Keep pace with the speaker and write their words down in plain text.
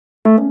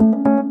This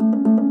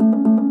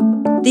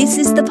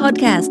is the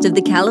podcast of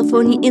the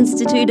California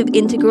Institute of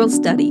Integral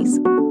Studies,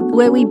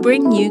 where we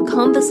bring you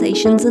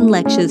conversations and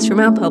lectures from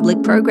our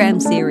public program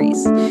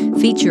series,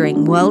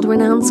 featuring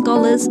world-renowned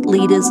scholars,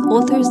 leaders,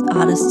 authors,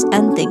 artists,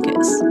 and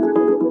thinkers.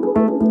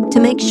 To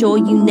make sure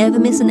you never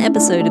miss an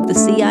episode of the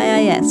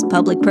CIIS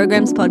Public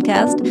Programs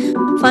Podcast,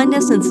 find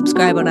us and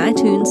subscribe on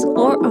iTunes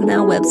or on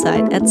our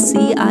website at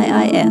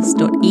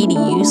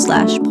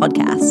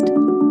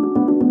ciis.edu/podcast.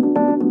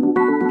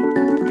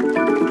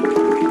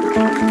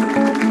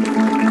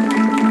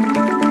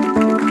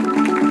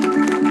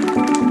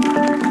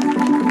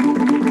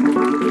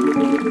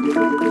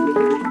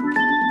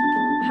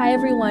 Hi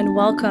everyone,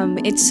 welcome.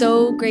 It's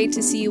so great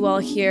to see you all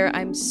here.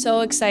 I'm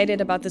so excited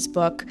about this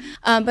book.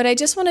 But I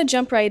just want to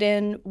jump right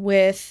in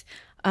with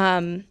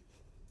The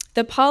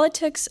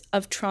Politics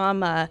of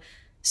Trauma,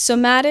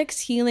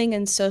 Somatics, Healing,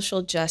 and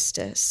Social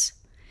Justice.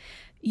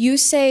 You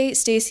say,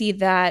 Stacy,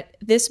 that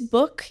this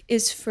book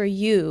is for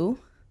you,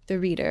 the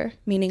reader,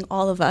 meaning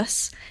all of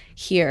us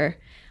here,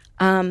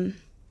 and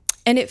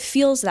it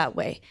feels that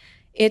way.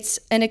 It's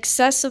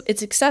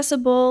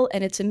accessible,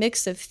 and it's a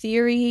mix of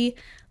theory,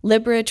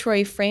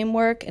 liberatory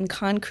framework, and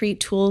concrete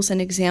tools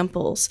and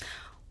examples.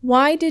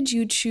 Why did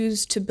you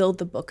choose to build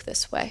the book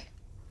this way?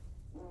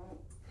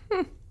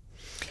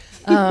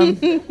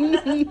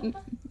 In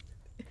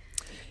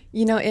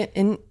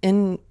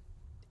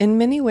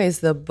many ways,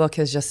 the book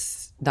is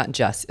it's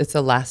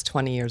the last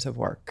 20 years of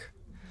work.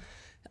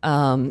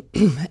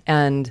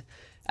 And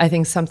I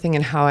think something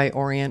in how I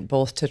orient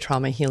both to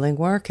trauma healing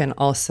work and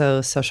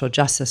also social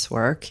justice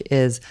work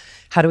is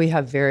how do we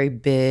have very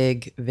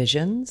big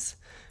visions,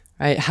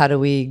 right? How do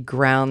we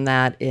ground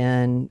that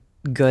in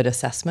good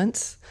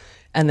assessments?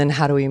 And then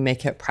how do we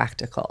make it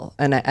practical?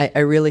 And I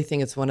really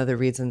think it's one of the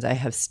reasons I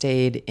have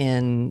stayed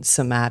in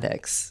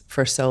somatics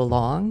for so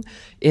long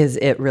is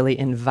it really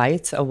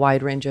invites a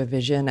wide range of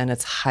vision and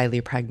it's highly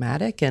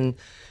pragmatic and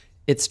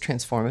it's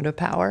transformative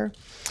power.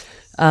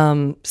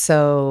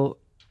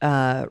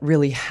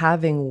 Really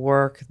having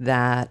work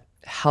that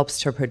helps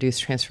to produce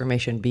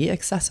transformation be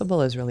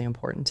accessible is really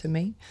important to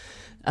me.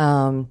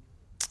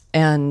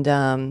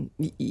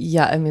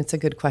 It's a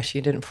good question.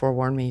 You didn't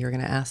forewarn me you were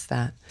going to ask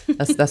that.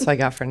 That's what I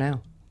got for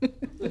now.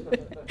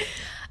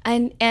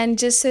 And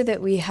just so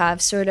that we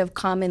have sort of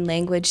common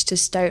language to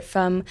start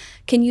from,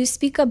 can you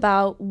speak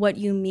about what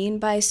you mean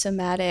by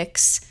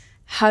somatics?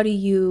 How do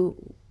you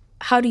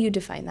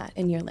define that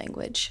in your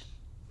language?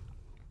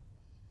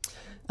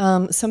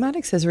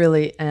 Somatics is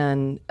really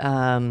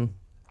a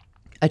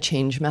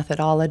change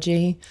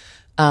methodology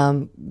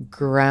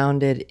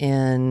grounded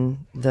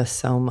in the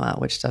soma,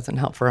 which doesn't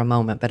help for a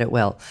moment, but it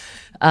will.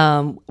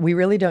 We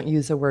really don't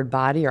use the word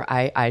body, or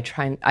I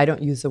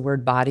don't use the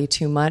word body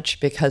too much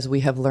because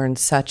we have learned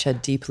such a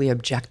deeply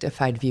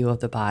objectified view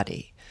of the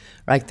body,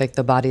 right? Like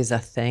the body is a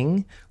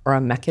thing or a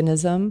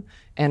mechanism,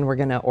 and we're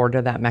going to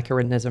order that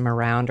mechanism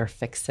around or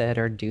fix it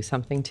or do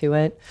something to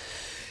it.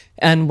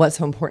 And what's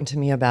so important to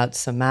me about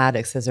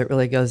somatics is it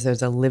really goes,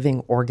 there's a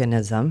living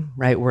organism,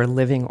 right? We're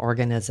living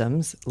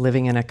organisms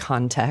living in a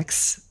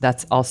context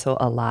that's also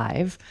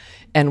alive,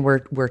 and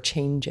we're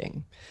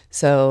changing.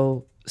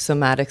 So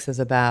somatics is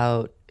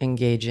about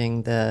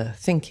engaging the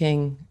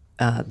thinking,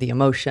 the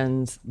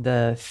emotions,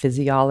 the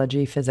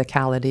physiology,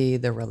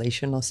 physicality, the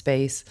relational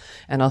space,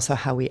 and also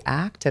how we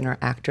act and are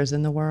actors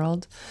in the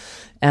world.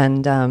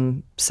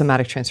 And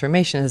somatic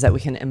transformation is that we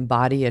can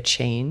embody a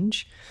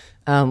change,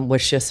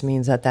 which just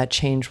means that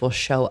change will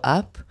show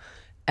up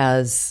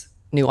as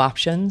new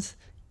options,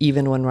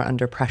 even when we're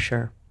under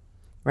pressure,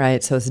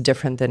 right? So it's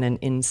different than an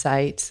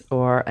insight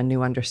or a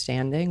new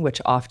understanding, which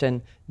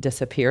often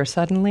disappear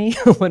suddenly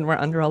when we're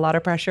under a lot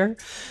of pressure.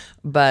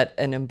 But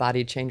an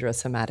embodied change or a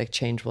somatic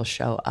change will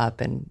show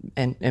up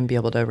and be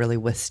able to really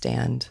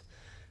withstand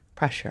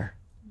pressure.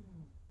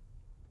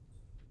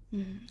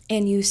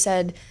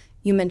 And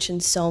you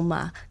mentioned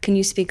soma. Can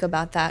you speak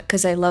about that?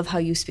 Because I love how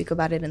you speak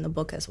about it in the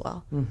book as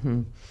well.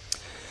 Mm-hmm.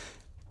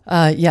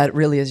 It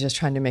really is just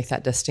trying to make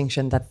that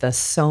distinction that the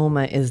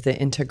soma is the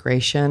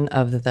integration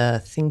of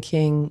the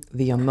thinking,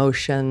 the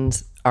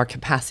emotions, our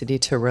capacity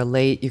to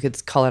relate. You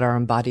could call it our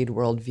embodied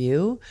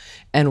worldview,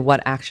 and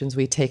what actions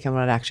we take and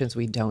what actions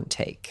we don't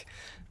take,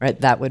 right?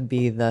 That would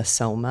be the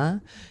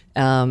soma.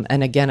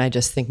 And again, I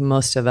just think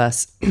most of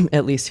us,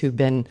 at least who've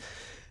been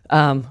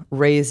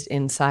raised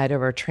inside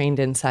of or trained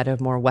inside of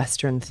more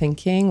Western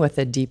thinking with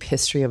a deep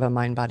history of a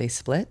mind-body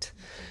split,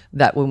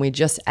 that when we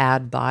just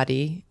add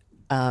body,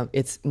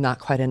 it's not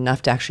quite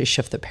enough to actually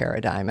shift the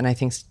paradigm. And I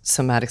think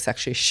somatics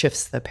actually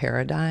shifts the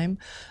paradigm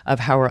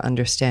of how we're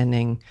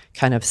understanding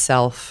kind of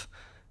self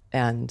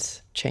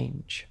and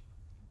change.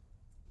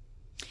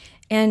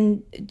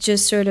 And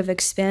just sort of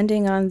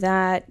expanding on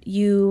that,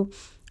 you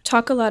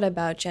talk a lot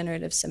about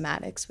generative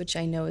somatics, which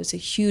I know is a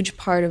huge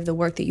part of the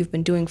work that you've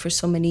been doing for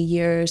so many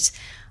years.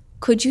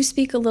 Could you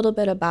speak a little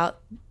bit about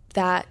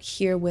that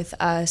here with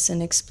us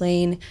and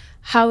explain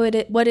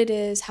what it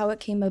is, how it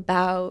came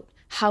about,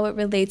 how it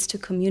relates to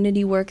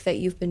community work that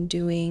you've been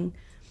doing?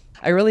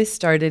 I really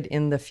started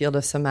in the field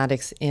of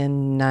somatics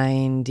in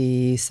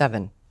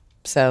 97.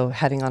 So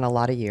heading on a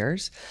lot of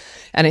years.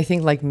 And I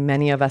think like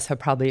many of us have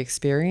probably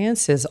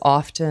experienced is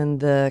often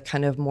the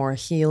kind of more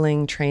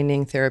healing,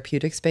 training,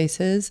 therapeutic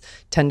spaces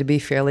tend to be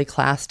fairly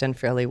classed and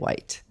fairly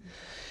white.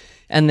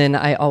 And then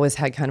I always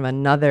had kind of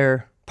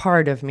another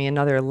part of me,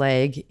 another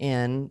leg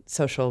in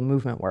social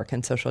movement work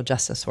and social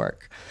justice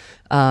work,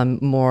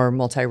 more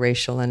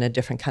multiracial and a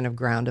different kind of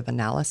ground of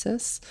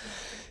analysis.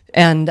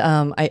 And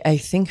I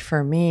think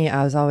for me,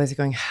 I was always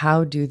going,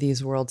 how do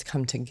these worlds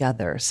come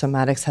together?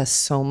 Somatics has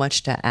so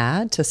much to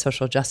add to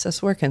social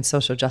justice work, and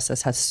social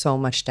justice has so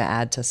much to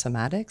add to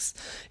somatics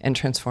and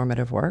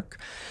transformative work.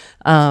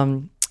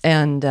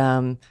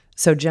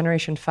 So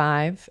Generation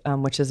 5,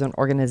 which is an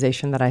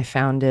organization that I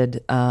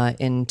founded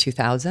in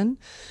 2000,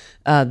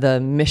 the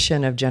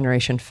mission of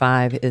Generation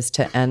 5 is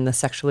to end the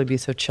sexual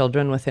abuse of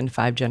children within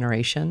 5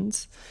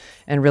 generations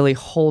and really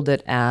hold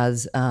it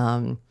as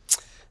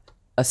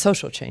a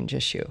social change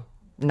issue,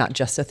 not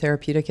just a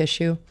therapeutic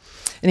issue.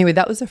 Anyway,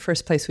 that was the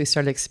first place we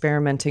started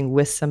experimenting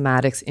with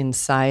somatics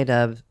inside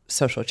of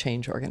social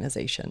change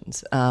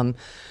organizations,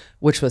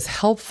 which was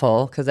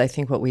helpful because I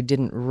think what we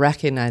didn't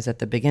recognize at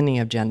the beginning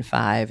of Gen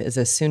 5 is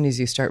as soon as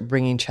you start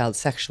bringing child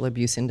sexual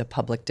abuse into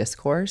public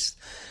discourse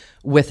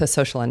with a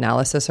social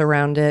analysis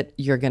around it,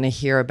 you're going to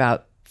hear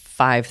about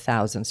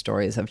 5,000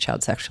 stories of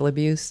child sexual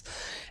abuse.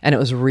 And it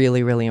was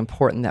really, really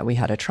important that we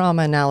had a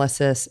trauma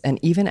analysis. And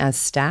even as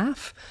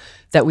staff,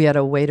 that we had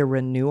a way to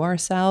renew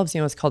ourselves.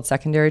 It's called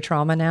secondary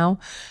trauma now,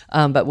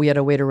 but we had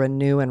a way to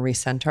renew and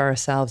recenter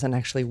ourselves and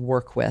actually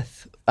work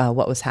with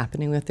what was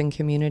happening within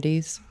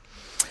communities.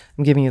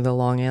 I'm giving you the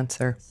long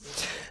answer.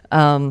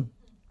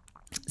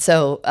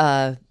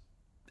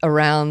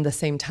 Around the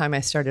same time, I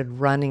started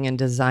running and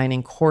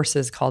designing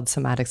courses called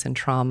Somatics and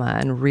Trauma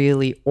and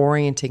really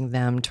orienting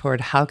them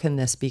toward how can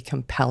this be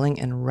compelling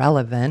and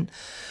relevant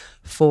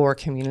for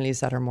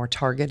communities that are more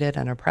targeted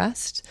and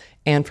oppressed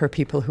and for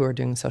people who are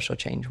doing social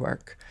change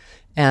work.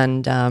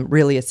 And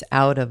really, it's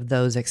out of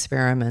those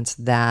experiments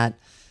that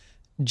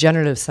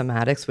generative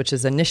somatics, which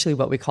is initially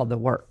what we called the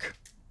work,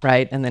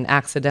 right? And then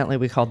accidentally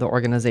we called the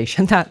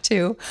organization that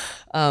too.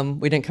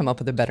 We didn't come up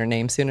with a better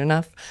name soon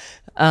enough.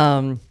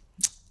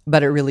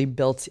 But it really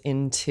built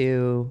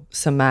into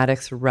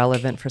somatics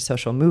relevant for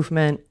social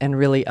movement and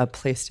really a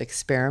place to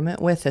experiment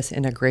with this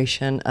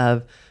integration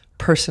of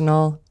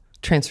personal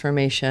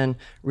transformation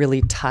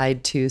really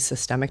tied to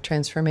systemic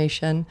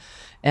transformation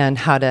and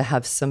how to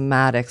have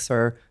somatics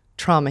or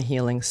trauma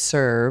healing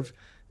serve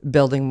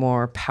building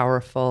more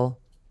powerful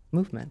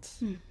movements.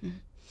 Mm-hmm.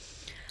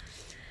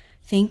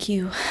 Thank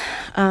you.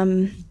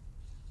 I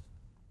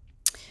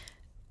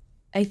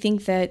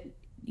think that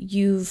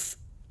you've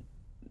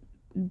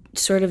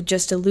sort of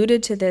just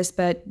alluded to this,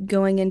 but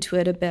going into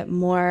it a bit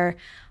more,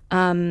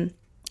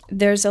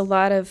 there's a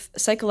lot of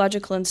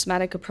psychological and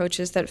somatic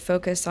approaches that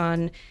focus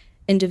on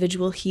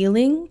individual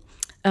healing.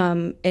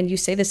 And you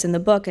say this in the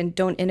book, and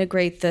don't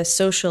integrate the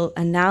social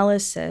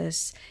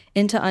analysis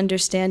into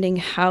understanding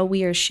how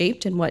we are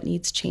shaped and what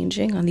needs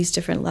changing on these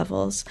different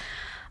levels.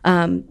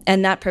 And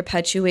that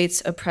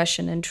perpetuates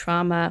oppression and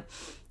trauma.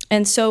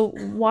 And so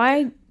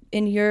why,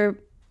 in your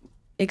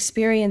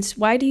experience,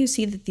 why do you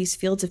see that these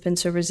fields have been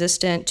so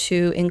resistant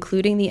to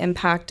including the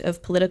impact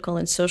of political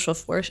and social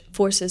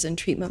forces and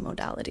treatment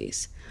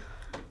modalities?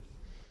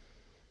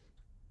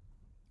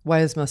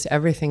 Why is most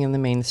everything in the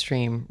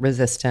mainstream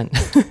resistant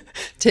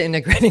to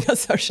integrating a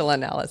social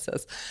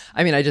analysis?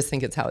 I mean, I just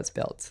think it's how it's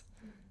built,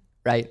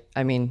 right?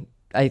 I mean,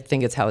 I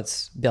think it's how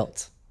it's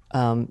built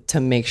to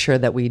make sure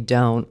that we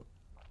don't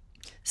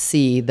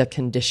see the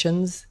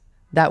conditions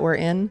that we're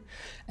in.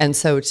 And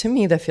so to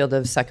me, the field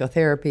of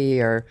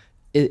psychotherapy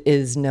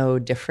is no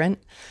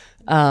different.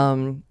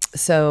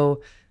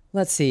 So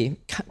let's see,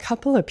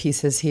 couple of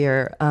pieces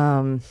here.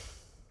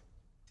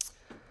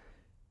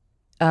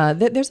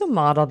 There's a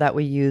model that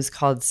we use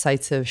called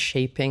sites of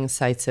shaping,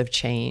 sites of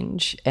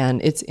change,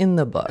 and it's in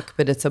the book,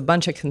 but it's a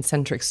bunch of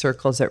concentric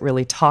circles that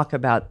really talk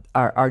about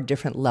our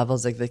different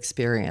levels of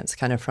experience,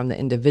 kind of from the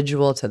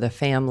individual to the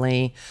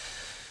family,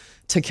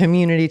 to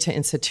community, to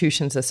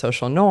institutions, to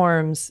social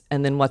norms,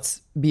 and then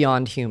what's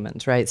beyond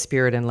humans, right?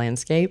 Spirit and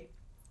landscape.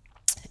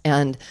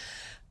 And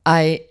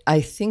I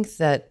think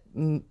that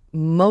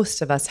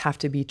most of us have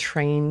to be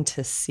trained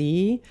to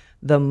see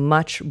the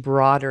much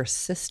broader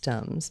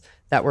systems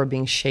that we're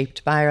being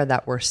shaped by or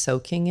that we're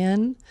soaking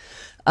in.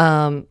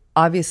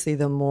 Obviously,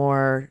 the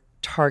more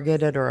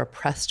targeted or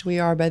oppressed we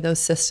are by those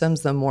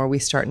systems, the more we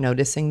start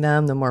noticing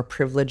them, the more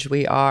privileged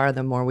we are,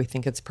 the more we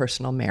think it's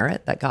personal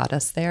merit that got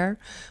us there,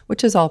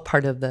 which is all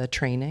part of the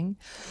training.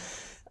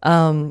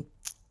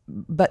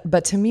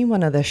 But to me,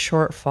 one of the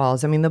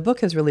shortfalls, I mean, the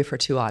book is really for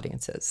two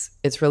audiences.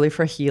 It's really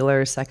for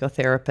healers,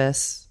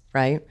 psychotherapists,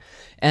 right?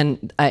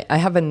 And I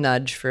have a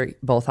nudge for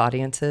both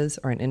audiences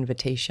or an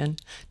invitation,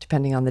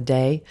 depending on the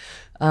day.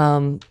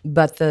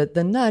 But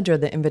the nudge or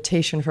the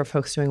invitation for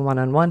folks doing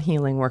one-on-one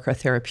healing work or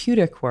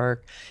therapeutic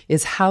work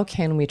is how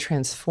can we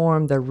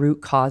transform the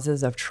root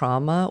causes of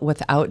trauma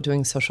without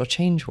doing social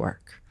change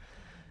work,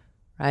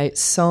 right?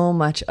 So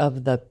much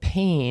of the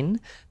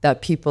pain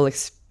that people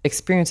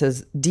experience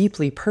is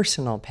deeply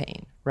personal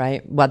pain,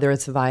 right? Whether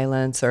it's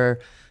violence or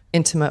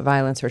intimate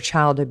violence or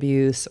child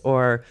abuse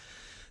or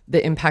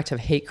the impact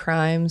of hate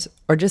crimes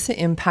or just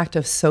the impact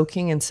of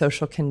soaking in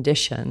social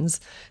conditions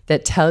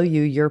that tell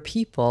you your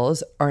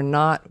peoples are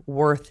not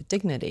worth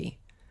dignity,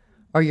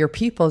 or your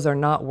peoples are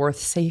not worth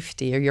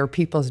safety, or your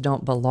peoples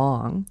don't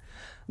belong.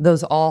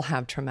 Those all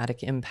have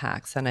traumatic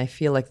impacts. And I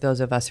feel like those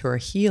of us who are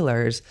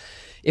healers,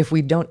 if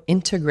we don't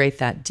integrate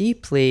that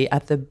deeply,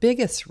 at the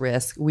biggest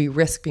risk, we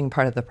risk being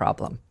part of the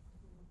problem,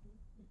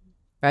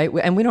 right?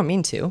 And we don't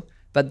mean to,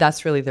 but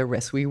that's really the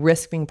risk. We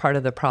risk being part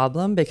of the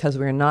problem because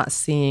we're not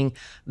seeing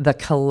the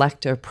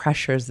collective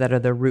pressures that are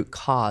the root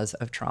cause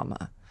of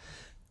trauma,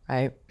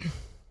 right?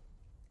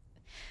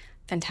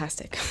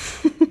 Fantastic.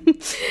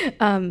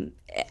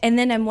 And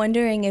then I'm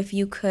wondering if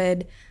you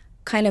could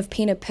kind of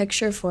paint a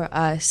picture for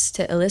us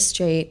to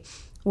illustrate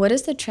what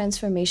does the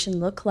transformation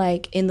look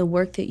like in the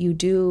work that you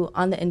do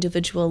on the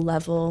individual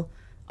level,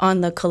 on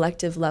the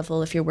collective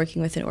level, if you're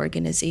working with an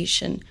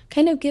organization.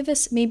 Kind of give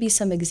us maybe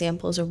some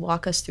examples or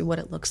walk us through what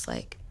it looks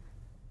like.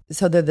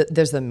 So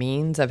there's the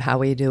means of how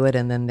we do it,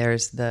 and then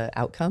there's the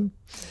outcome.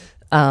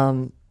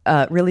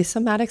 Really,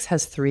 somatics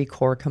has 3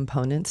 core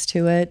components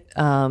to it.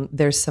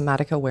 There's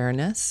somatic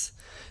awareness.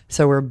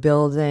 So we're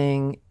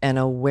building an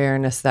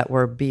awareness that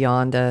we're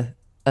beyond a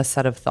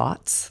set of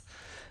thoughts,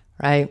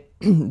 right?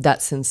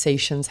 That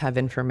sensations have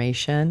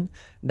information,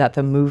 that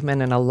the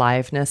movement and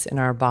aliveness in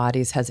our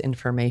bodies has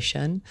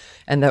information,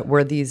 and that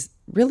we're these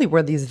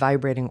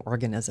vibrating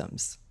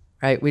organisms,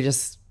 right? We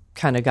just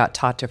kind of got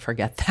taught to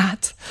forget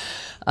that.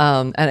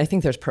 And I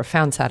think there's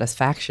profound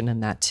satisfaction in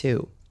that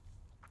too.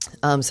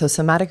 So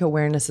somatic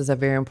awareness is a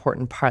very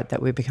important part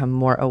that we become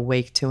more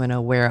awake to and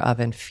aware of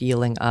and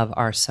feeling of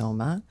our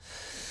soma.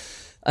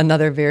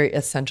 Another very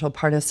essential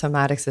part of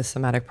somatics is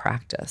somatic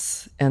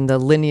practice. And the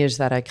lineage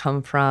that I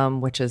come from,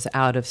 which is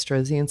out of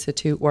Strozzi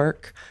Institute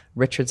work,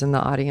 Richard's in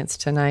the audience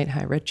tonight.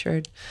 Hi,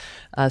 Richard.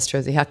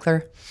 Strozzi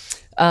Heckler.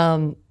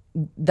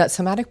 That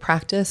somatic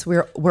practice,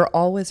 we're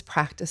always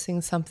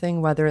practicing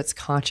something, whether it's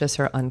conscious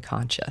or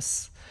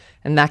unconscious.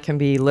 And that can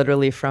be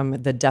literally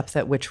from the depth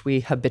at which we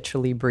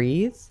habitually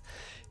breathe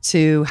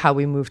to how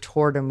we move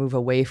toward or move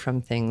away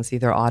from things,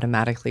 either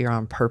automatically or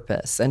on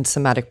purpose. And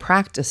somatic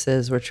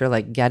practices, which are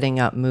like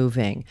getting up,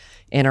 moving,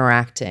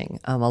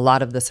 interacting. A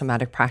lot of the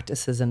somatic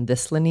practices in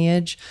this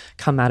lineage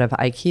come out of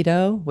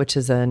Aikido, which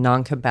is a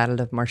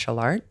non-combative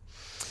martial art.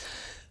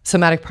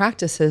 Somatic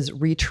practices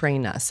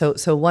retrain us.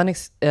 So one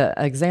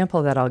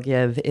example that I'll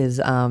give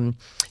is,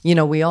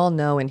 we all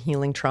know in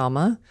healing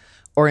trauma,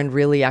 or in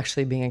really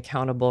actually being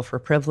accountable for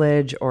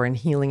privilege, or in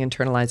healing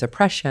internalized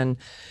oppression,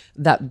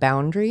 that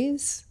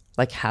boundaries,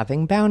 like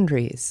having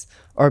boundaries,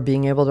 or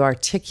being able to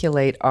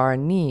articulate our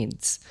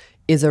needs,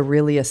 is a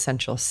really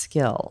essential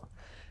skill.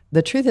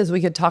 The truth is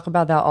we could talk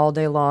about that all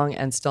day long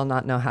and still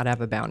not know how to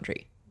have a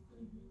boundary,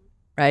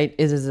 right?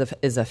 It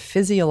is a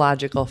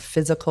physiological,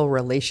 physical,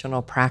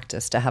 relational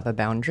practice to have a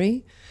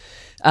boundary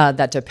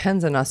that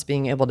depends on us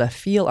being able to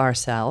feel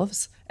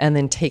ourselves and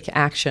then take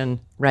action,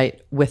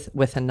 right,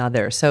 with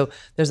another. So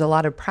there's a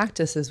lot of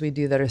practices we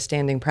do that are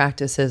standing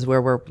practices where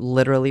we're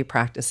literally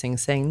practicing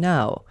saying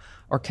no,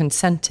 or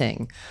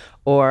consenting,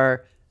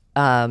 or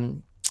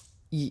having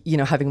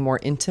more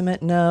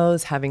intimate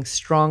no's, having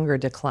stronger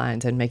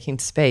declines, and making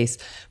space.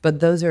 But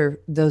those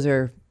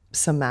are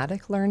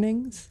somatic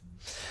learnings.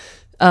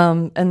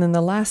 And then the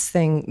last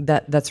thing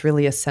that's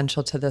really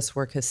essential to this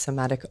work is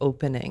somatic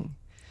opening,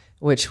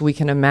 which we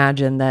can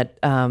imagine that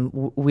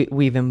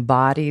we've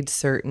embodied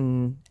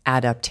certain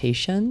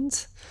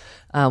adaptations,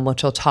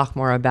 which we'll talk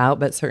more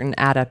about, but certain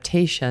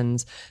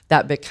adaptations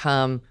that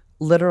become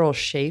literal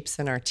shapes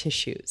in our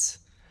tissues.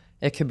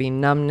 It could be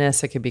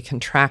numbness, it could be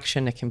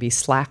contraction, it can be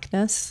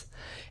slackness.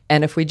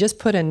 And if we just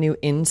put a new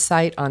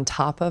insight on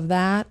top of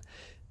that,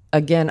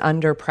 again,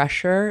 under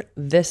pressure,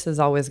 this is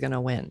always going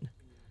to win,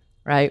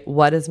 right?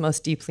 What is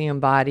most deeply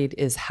embodied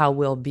is how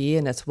we'll be,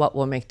 and it's what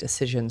will make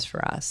decisions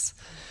for us.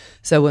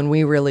 So when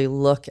we really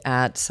look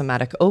at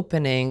somatic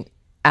opening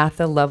at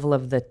the level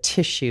of the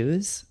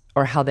tissues,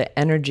 or how the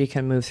energy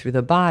can move through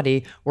the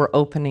body, we're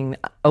opening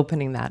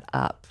that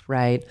up,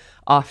 right?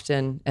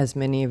 Often, as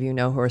many of you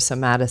know who are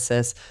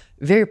somaticists,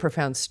 very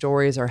profound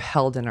stories are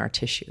held in our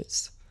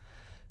tissues,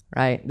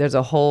 right? There's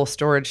a whole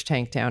storage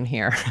tank down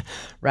here,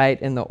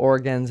 right, in the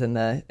organs, in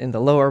the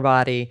lower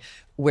body,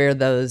 where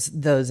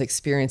those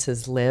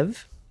experiences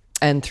live.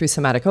 And through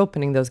somatic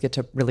opening, those get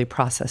to really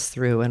process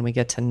through, and we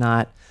get to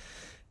not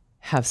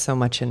have so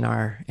much in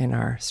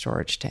our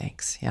storage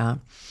tanks, yeah?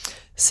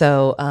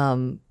 So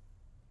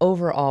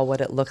overall,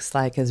 what it looks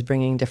like is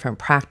bringing different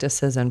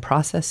practices and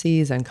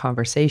processes and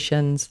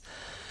conversations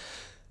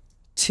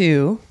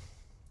to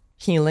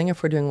healing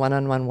if we're doing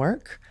one-on-one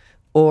work,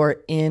 or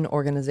in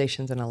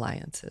organizations and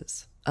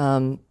alliances.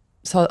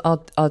 So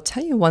I'll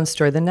tell you one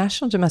story. The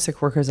National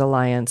Domestic Workers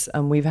Alliance,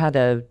 we've had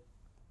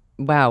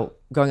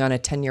going on a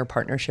 10-year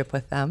partnership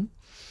with them.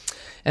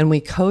 And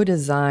we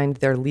co-designed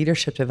their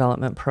leadership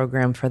development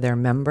program for their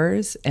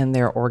members and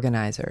their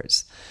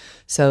organizers.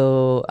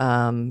 So,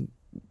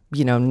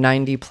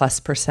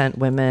 90+%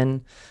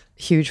 women,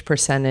 huge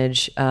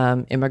percentage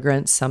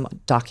immigrants, some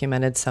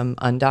documented, some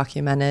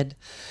undocumented.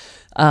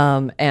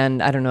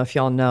 And I don't know if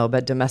y'all know,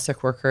 but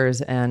domestic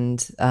workers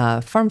and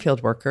farm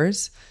field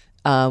workers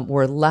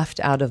were left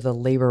out of the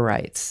labor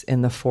rights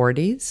in the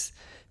 40s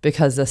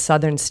because the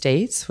southern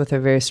states, with a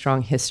very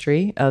strong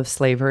history of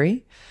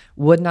slavery,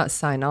 would not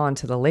sign on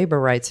to the labor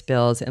rights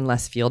bills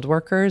unless field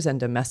workers and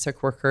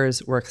domestic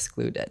workers were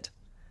excluded,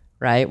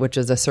 right? Which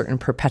is a certain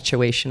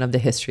perpetuation of the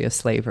history of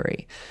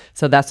slavery.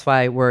 So that's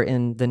why we're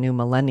in the new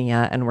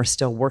millennia and we're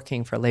still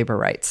working for labor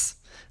rights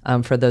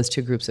for those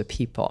two groups of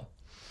people.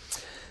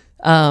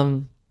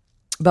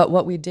 But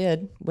what we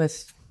did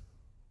with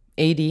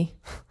 80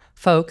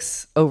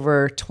 folks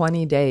over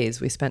 20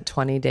 days, we spent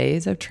 20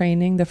 days of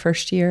training the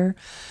first year,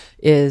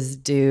 is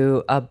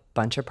do a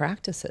bunch of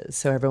practices.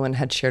 So everyone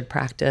had shared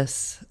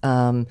practice.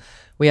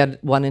 We had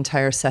one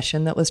entire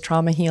session that was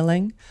trauma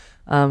healing,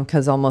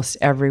 because almost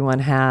everyone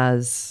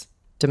has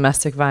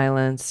domestic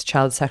violence,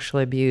 child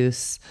sexual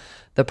abuse,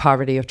 the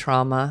poverty of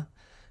trauma.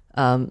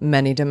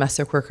 Many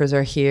domestic workers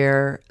are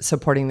here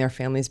supporting their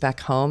families back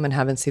home and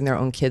haven't seen their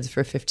own kids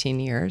for 15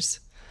 years,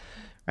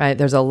 right?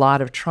 There's a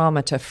lot of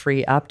trauma to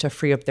free up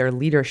their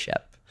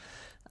leadership.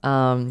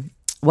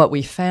 What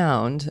we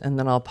found, and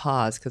then I'll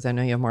pause because I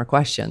know you have more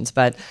questions,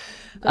 but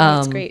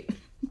that's great.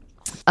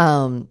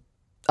 I'll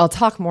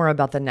talk more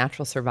about the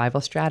natural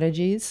survival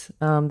strategies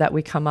that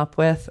we come up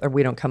with, or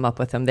we don't come up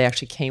with them. They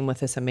actually came with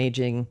this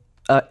amazing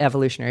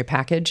evolutionary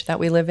package that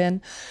we live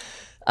in.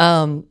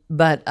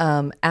 But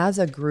as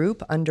a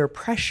group under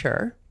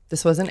pressure,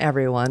 this wasn't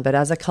everyone, but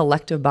as a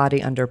collective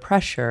body under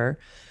pressure,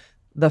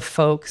 the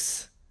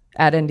folks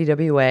at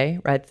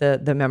NDWA, right,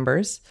 the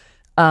members,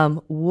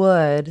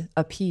 would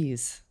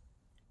appease,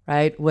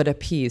 right? Would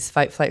appease,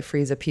 fight, flight,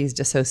 freeze, appease,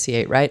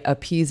 dissociate, right?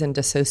 Appease and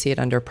dissociate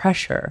under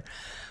pressure.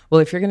 Well,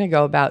 if you're going to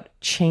go about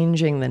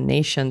changing the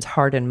nation's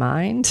heart and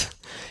mind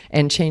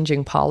and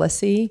changing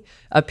policy,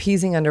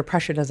 appeasing under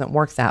pressure doesn't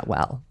work that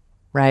well,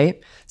 right?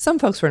 Some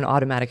folks were in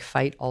automatic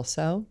fight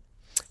also,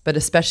 but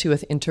especially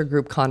with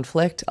intergroup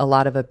conflict, a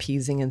lot of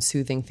appeasing and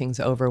soothing things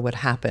over would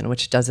happen,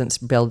 which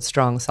doesn't build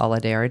strong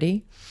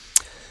solidarity.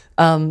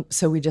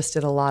 So we just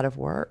did a lot of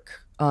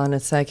work on,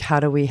 it's like, how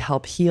do we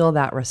help heal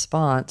that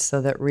response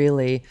so that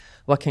really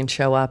what can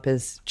show up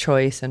is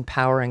choice and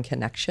power and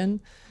connection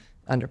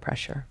under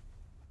pressure.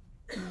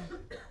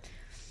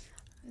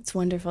 It's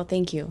wonderful.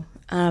 Thank you.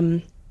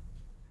 I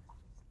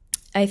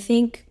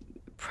think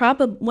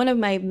probably one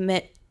of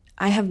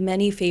I have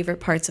many favorite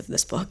parts of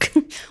this book.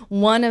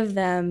 One of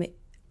them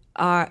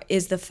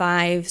is the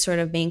 5 sort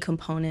of main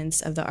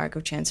components of the arc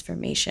of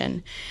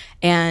transformation.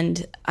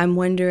 And I'm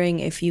wondering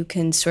if you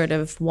can sort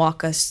of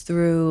walk us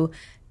through,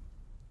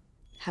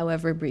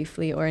 however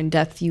briefly or in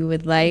depth you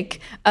would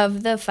like,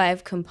 of the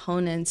 5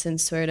 components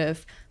and sort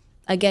of,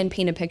 again,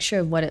 paint a picture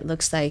of what it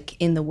looks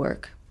like in the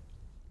work.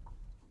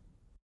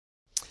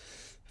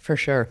 For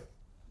sure.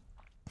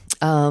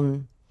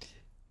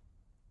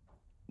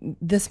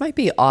 This might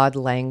be odd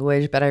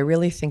language, but I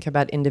really think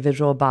about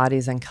individual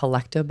bodies and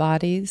collective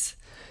bodies,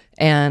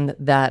 and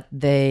that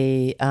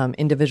they,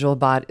 individual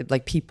body,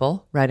 like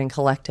people, right, in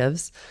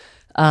collectives,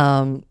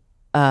 have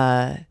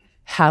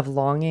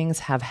longings,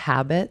 have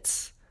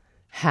habits,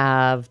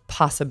 have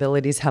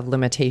possibilities, have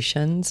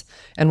limitations.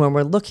 And when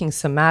we're looking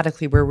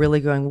somatically, we're really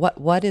going,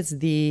 what is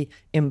the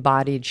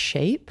embodied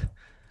shape?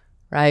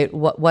 Right?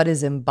 What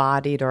is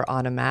embodied or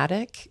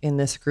automatic in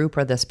this group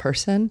or this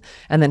person?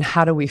 And then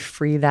how do we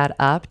free that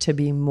up to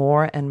be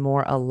more and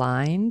more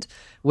aligned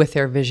with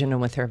their vision and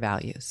with their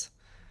values?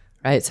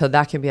 Right? So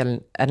that can be at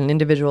an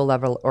individual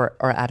level or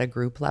at a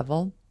group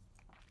level.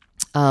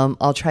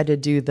 I'll try to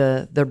do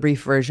the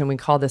brief version. We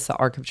call this the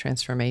arc of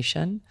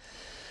transformation.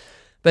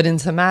 But in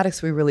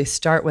somatics, we really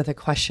start with a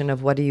question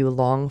of what do you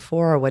long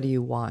for or what do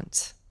you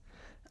want?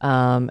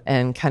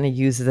 And kind of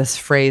use this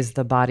phrase,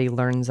 the body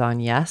learns on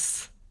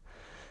yes.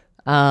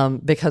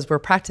 Because we're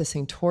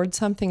practicing towards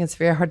something, it's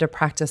very hard to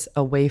practice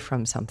away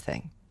from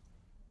something.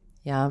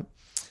 Yeah,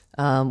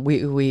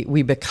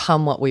 we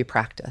become what we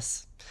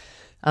practice.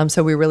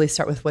 So we really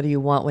start with what do you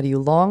want, what do you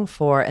long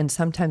for, and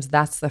sometimes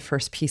that's the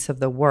first piece of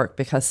the work,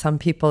 because some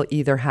people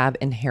either have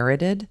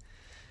inherited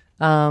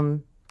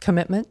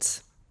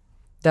commitments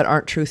that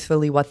aren't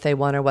truthfully what they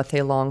want or what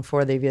they long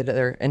for. They've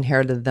either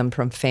inherited them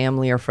from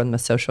family or from the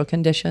social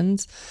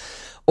conditions.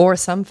 Or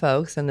some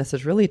folks, and this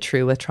is really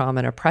true with trauma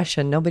and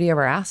oppression, nobody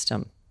ever asked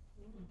them,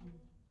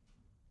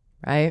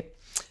 right?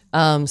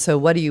 So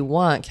what do you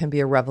want can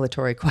be a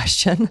revelatory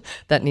question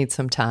that needs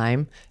some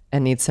time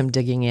and needs some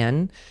digging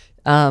in.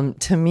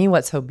 To me,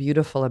 what's so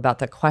beautiful about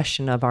the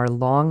question of our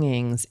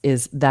longings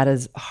is that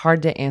is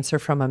hard to answer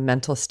from a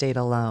mental state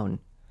alone,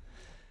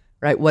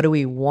 right? What do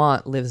we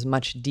want lives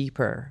much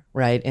deeper,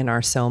 right, in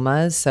our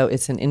somas. So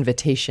it's an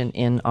invitation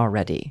in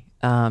already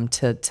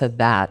to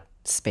that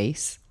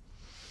space.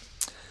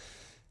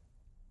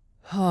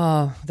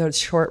 Oh, the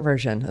short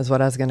version is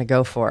what I was going to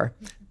go for.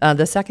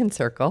 The second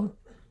circle,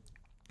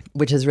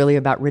 which is really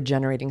about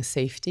regenerating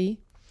safety,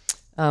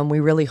 we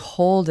really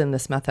hold in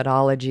this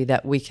methodology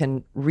that we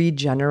can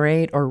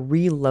regenerate or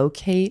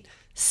relocate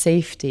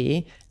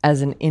safety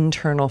as an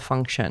internal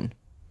function,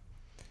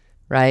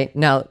 right?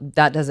 Now,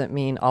 that doesn't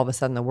mean all of a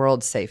sudden the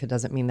world's safe. It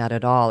doesn't mean that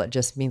at all. It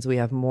just means we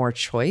have more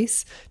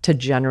choice to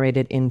generate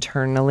it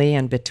internally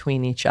and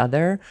between each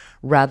other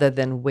rather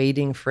than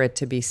waiting for it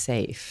to be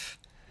safe,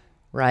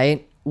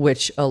 right?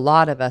 Which a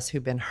lot of us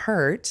who've been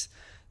hurt,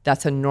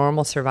 that's a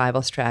normal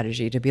survival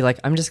strategy to be like,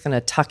 I'm just going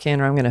to tuck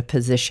in, or I'm going to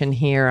position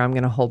here, I'm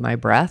going to hold my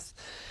breath,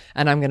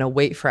 and I'm going to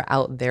wait for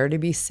out there to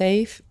be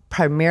safe,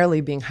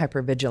 primarily being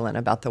hypervigilant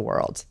about the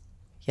world.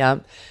 Yeah,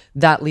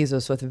 that leaves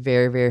us with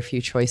very, very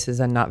few choices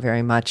and not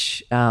very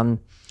much room.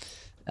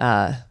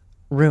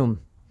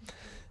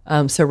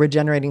 So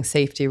regenerating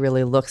safety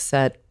really looks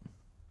at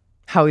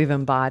how we've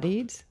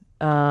embodied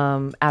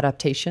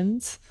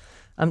adaptations.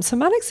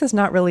 Somatics is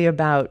not really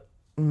about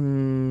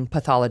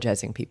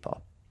pathologizing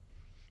people.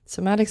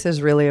 Somatics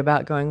is really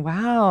about going,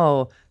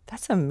 wow,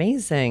 that's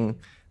amazing.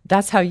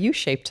 That's how you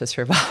shape to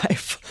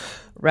survive,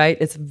 right?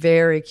 It's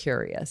very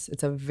curious.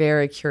 It's a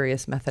very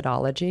curious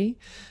methodology.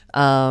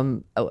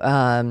 And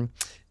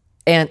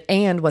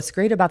what's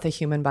great about the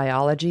human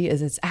biology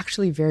is it's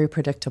actually very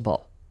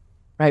predictable,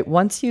 right?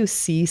 Once you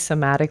see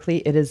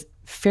somatically, it is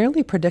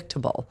fairly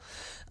predictable.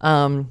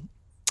 I'll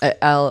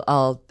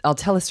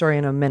tell a story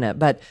in a minute,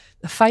 but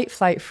fight,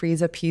 flight,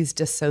 freeze, appease,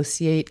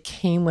 dissociate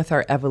came with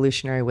our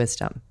evolutionary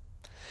wisdom.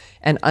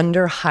 And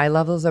under high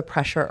levels of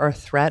pressure or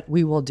threat,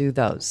 we will do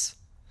those.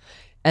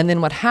 And then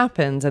what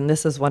happens, and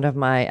this is one of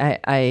my,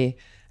 I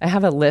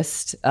have a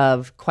list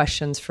of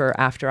questions for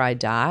after I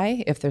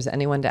die, if there's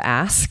anyone to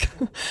ask,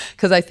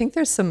 because I think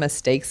there's some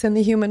mistakes in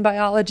the human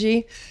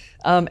biology.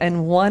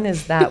 And one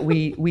is that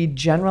we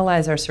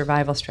generalize our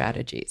survival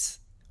strategies.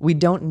 We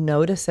don't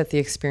notice that the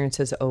experience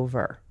is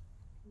over.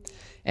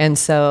 And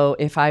so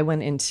if I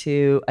went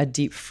into a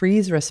deep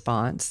freeze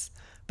response,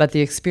 but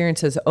the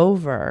experience is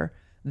over,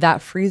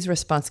 that freeze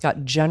response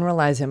got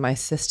generalized in my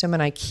system,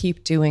 and I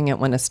keep doing it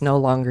when it's no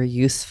longer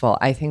useful.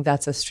 I think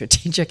that's a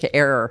strategic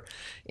error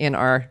in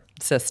our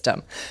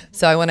system.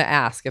 So I want to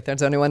ask, if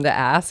there's anyone to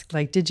ask,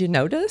 like, did you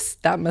notice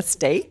that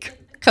mistake?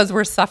 Because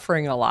we're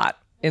suffering a lot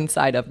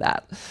inside of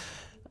that.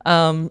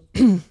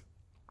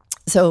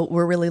 So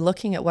we're really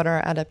looking at what are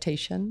our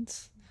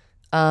adaptations.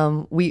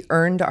 We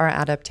earned our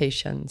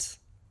adaptations.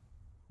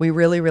 We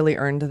really, really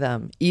earned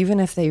them,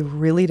 even if they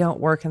really don't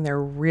work and they're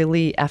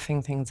really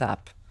effing things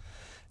up.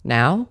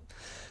 Now,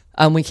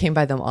 we came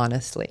by them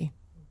honestly.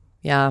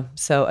 Yeah.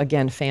 So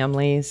again,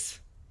 families,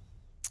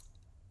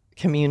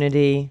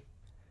 community,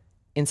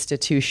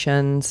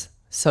 institutions,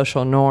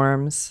 social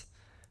norms,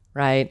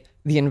 right?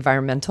 The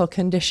environmental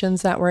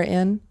conditions that we're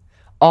in,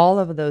 all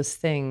of those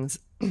things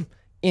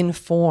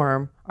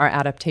inform our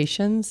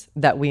adaptations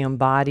that we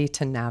embody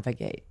to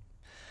navigate.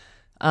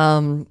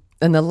 And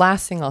the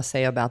last thing I'll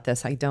say about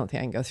this, I don't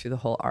think I can go through the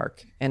whole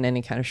arc in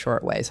any kind of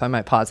short way, so I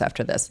might pause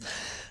after this.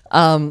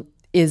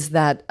 Is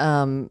that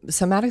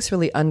somatics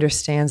really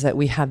understands that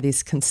we have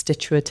these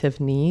constitutive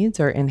needs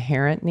or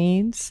inherent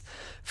needs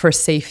for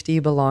safety,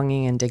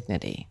 belonging, and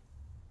dignity.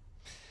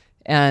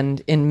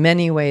 And in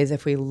many ways,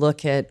 if we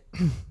look at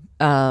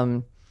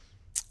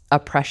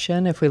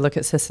oppression, if we look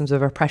at systems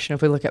of oppression,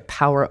 if we look at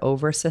power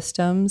over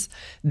systems,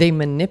 they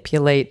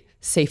manipulate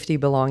safety,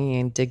 belonging,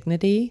 and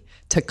dignity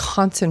to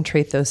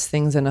concentrate those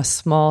things in a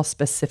small,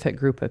 specific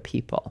group of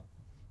people,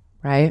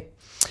 right?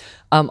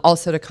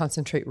 Also to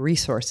concentrate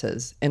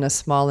resources in a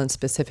small and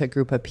specific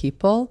group of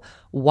people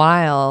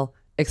while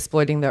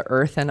exploiting the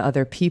earth and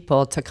other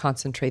people to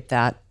concentrate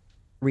that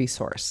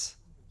resource.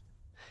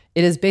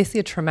 It is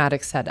basically a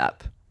traumatic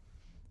setup,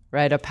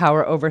 right? A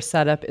power over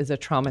setup is a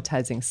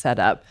traumatizing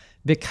setup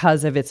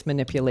because of its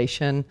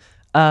manipulation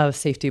of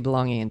safety,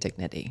 belonging, and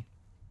dignity.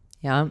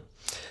 Yeah.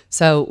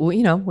 So,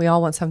 we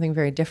all want something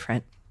very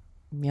different.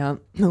 Yeah.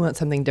 We want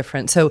something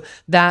different. So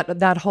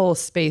that whole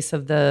space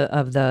of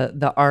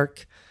the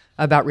arc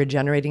about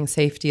regenerating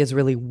safety is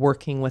really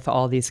working with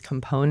all these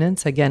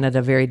components, again, at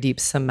a very deep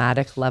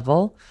somatic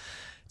level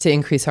to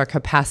increase our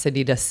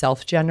capacity to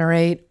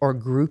self-generate or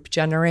group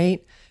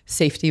generate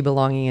safety,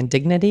 belonging, and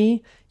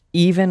dignity,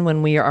 even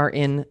when we are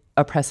in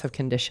oppressive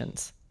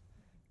conditions,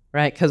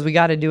 right? Because we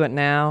got to do it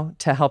now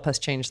to help us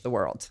change the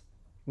world.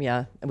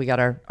 Yeah, we got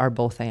our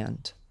both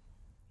and.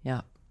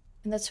 Yeah.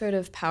 And that's sort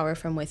of power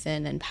from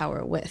within and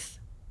power with.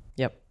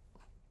 Yep.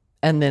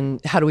 And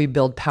then how do we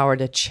build power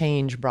to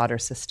change broader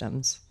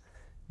systems?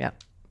 Yeah.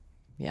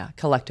 Yeah.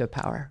 Collective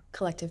power.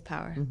 Collective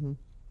power. Mm-hmm.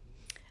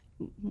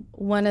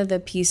 One of the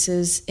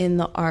pieces in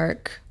the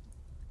arc,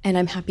 and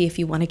I'm happy if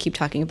you want to keep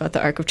talking about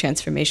the arc of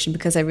transformation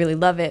because I really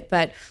love it,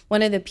 but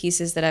one of the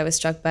pieces that I was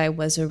struck by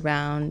was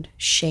around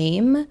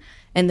shame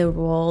and the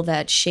role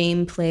that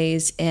shame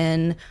plays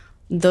in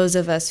those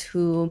of us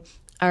who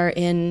are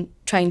in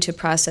trying to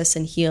process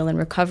and heal and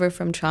recover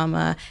from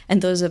trauma,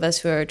 and those of us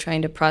who are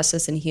trying to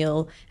process and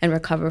heal and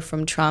recover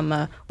from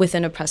trauma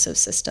within oppressive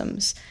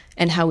systems,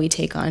 and how we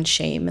take on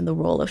shame and the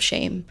role of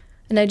shame.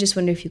 And I just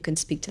wonder if you can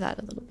speak to that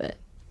a little bit.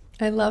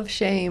 I love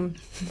shame.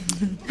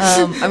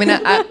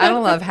 I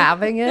don't love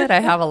having it. I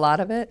have a lot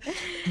of it.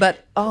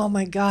 But, oh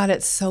my God,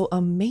 it's so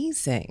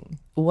amazing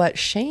what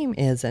shame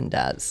is and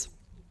does.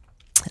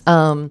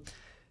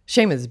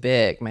 Shame is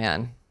big,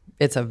 man.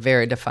 It's a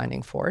very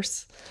defining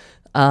force.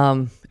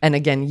 And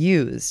again,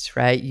 used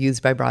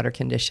by broader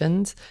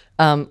conditions.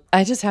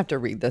 I just have to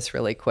read this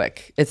really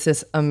quick. It's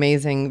this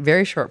amazing,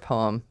 very short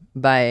poem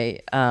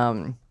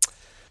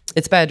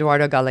it's by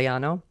Eduardo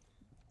Galeano.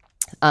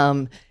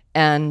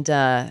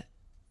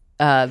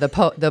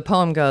 The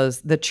poem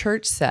goes, the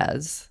church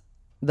says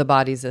the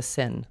body's a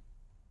sin.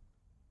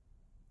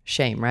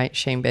 Shame, right?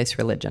 Shame-based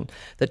religion.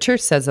 The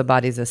church says the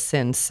body's a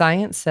sin.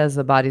 Science says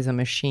the body's a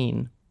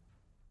machine.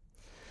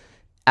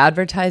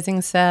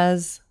 Advertising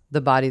says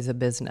the body's a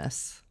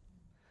business.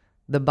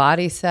 The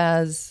body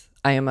says,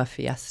 I am a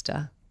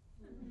fiesta.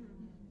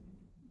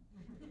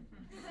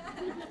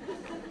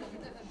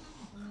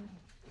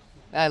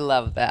 I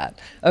love that.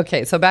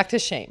 Okay, so back to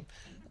shame.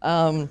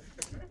 How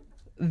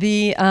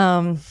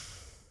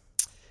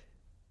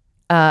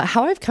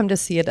I've come to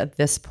see it at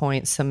this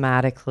point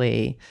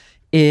somatically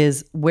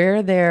is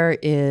where there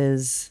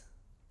is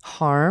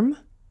harm,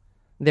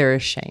 there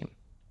is shame.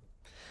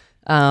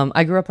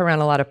 I grew up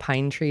around a lot of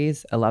pine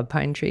trees. I love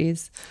pine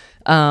trees.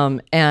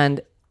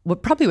 And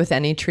probably with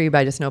any tree, but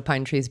I just know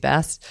pine trees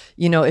best.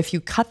 You know, if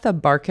you cut the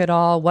bark at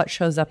all, what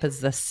shows up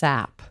is the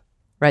sap,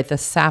 right? The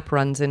sap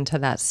runs into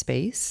that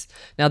space.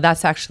 Now,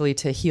 that's actually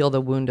to heal the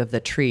wound of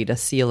the tree, to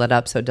seal it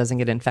up so it doesn't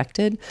get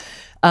infected.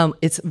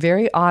 It's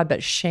very odd,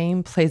 but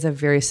shame plays a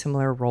very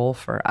similar role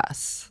for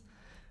us,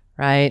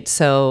 right?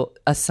 So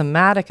a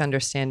somatic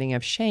understanding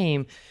of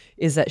shame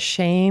is that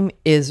shame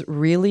is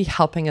really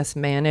helping us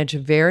manage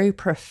very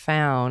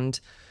profound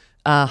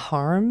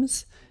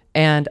harms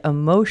and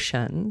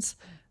emotions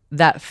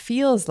that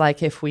feels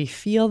like if we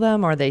feel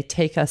them or they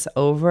take us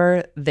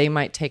over, they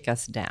might take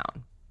us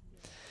down.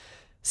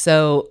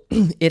 So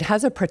it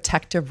has a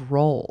protective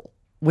role,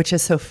 which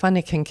is so fun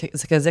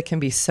because it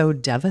can be so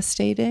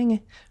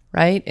devastating,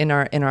 right, in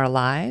our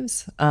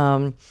lives.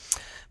 But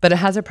it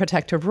has a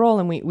protective role,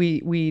 and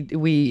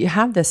we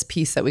have this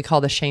piece that we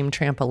call the shame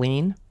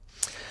trampoline.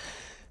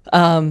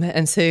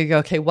 And so you go,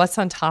 okay, what's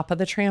on top of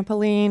the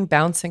trampoline,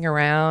 bouncing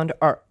around,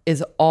 are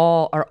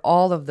all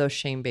of those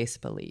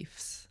shame-based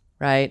beliefs,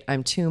 right?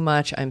 I'm too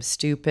much. I'm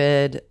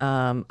stupid.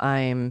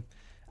 I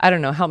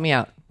don't know. Help me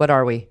out. What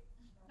are we?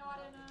 Not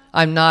enough.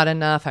 I'm not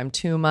enough. I'm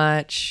too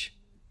much.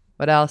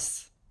 What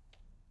else?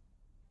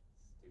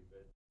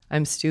 Stupid.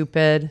 I'm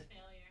stupid. Failure.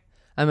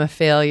 I'm a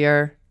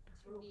failure.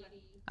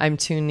 I'm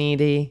too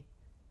needy.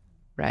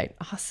 Right.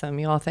 Awesome.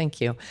 You all,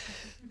 thank you.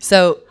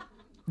 So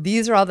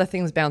these are all the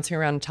things bouncing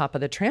around on top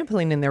of the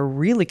trampoline, and they're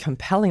really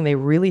compelling. They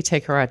really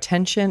take our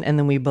attention, and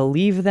then we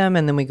believe them,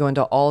 and then we go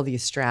into all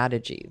these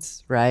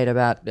strategies, right,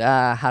 about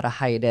how to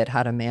hide it,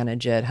 how to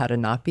manage it, how to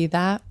not be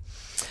that.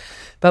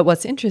 But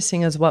what's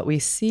interesting is what we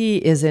see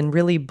is in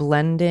really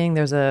blending,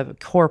 there's a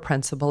core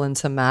principle in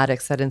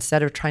somatics that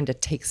instead of trying to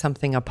take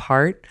something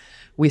apart,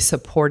 we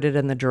support it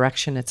in the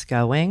direction it's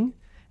going,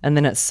 and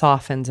then it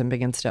softens and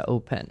begins to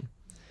open,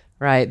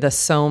 right? The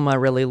soma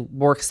really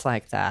works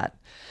like that.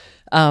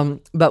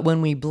 But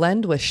when we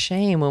blend with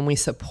shame, when we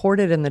support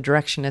it in the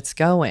direction it's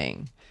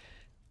going,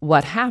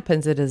 what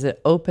happens is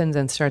it opens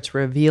and starts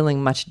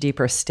revealing much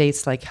deeper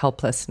states like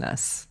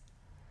helplessness,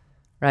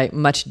 right?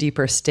 Much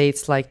deeper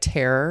states like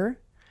terror,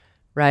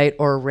 right?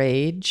 Or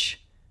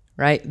rage,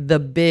 right? The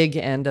big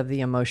end of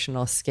the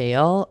emotional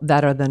scale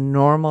that are the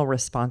normal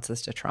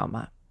responses to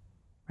trauma,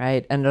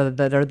 right? And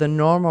that are the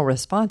normal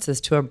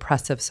responses to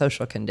oppressive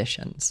social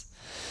conditions.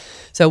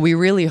 So we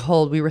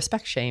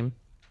respect shame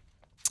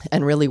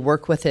and really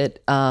work with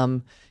it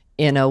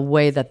in a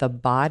way that the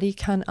body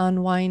can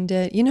unwind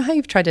it. You know how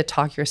you've tried to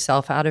talk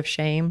yourself out of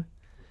shame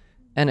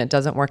and it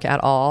doesn't work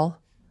at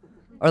all?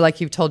 Or like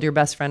you've told your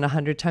best friend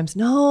 100 times,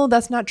 no,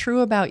 that's not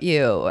true about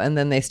you. And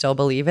then they still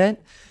believe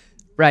it,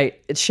 right?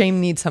 Shame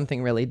needs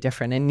something really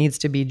different. It needs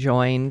to be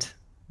joined,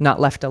 not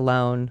left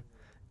alone,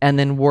 and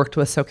then worked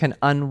with so it can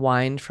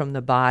unwind from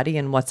the body,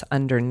 and what's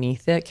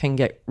underneath it can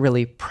get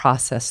really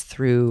processed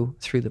through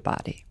the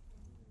body,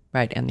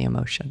 right? And the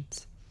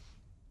emotions.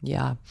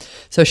 Yeah.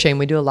 So shame,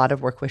 we do a lot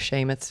of work with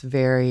shame. It's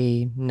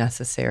very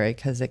necessary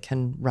because it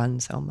can run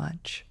so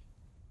much.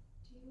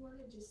 Do you want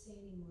to just say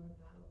any more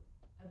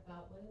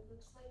about what it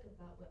looks like,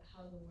 about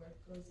how the work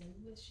goes in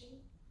with shame?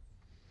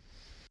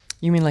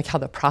 You mean like how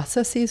the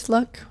processes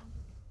look?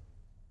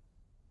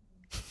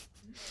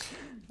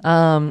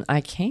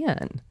 I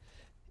can.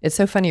 It's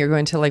so funny. You're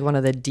going to like one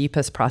of the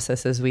deepest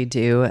processes we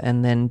do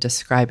and then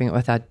describing it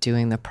without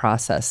doing the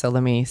process. So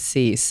let me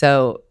see.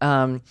 So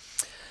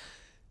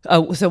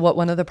what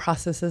one of the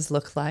processes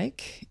look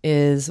like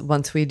is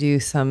once we do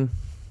some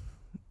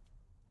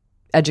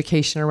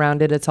education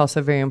around it, it's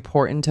also very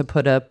important to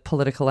put a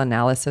political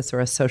analysis or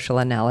a social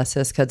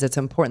analysis, because it's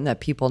important that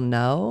people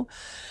know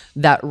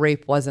that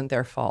rape wasn't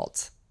their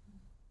fault,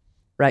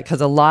 right?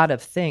 Because a lot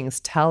of things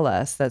tell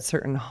us that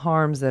certain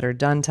harms that are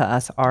done to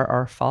us are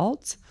our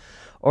fault,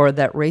 or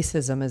that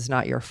racism is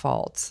not your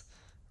fault,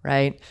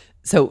 right?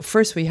 So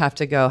first we have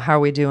to go, how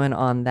are we doing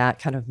on that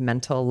kind of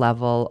mental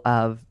level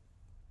of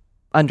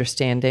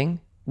understanding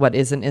what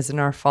is and isn't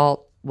our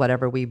fault,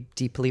 whatever we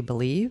deeply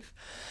believe.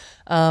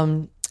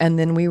 And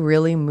then we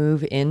really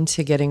move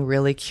into getting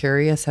really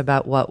curious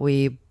about what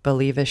we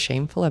believe is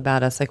shameful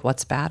about us, like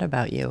what's bad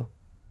about you.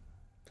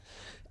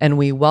 And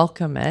we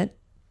welcome it.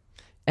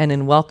 And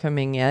in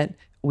welcoming it,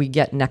 we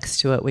get next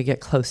to it, we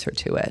get closer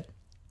to it.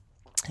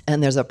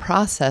 And there's a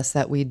process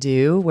that we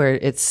do where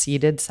it's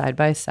seated side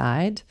by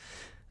side.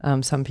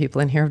 Some people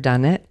in here have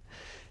done it.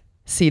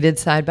 Seated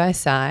side by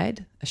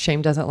side.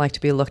 Shame doesn't like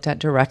to be looked at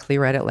directly,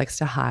 right? It likes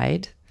to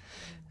hide.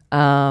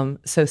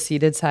 So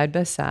seated side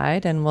by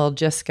side, and we'll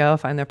just go,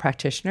 if I'm the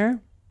practitioner,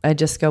 I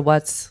just go,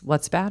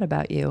 what's bad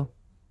about you?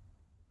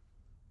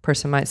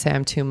 Person might say,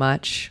 I'm too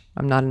much,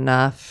 I'm not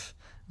enough,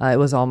 it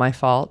was all my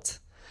fault.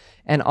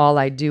 And all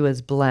I do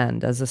is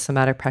blend. As a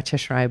somatic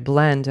practitioner, I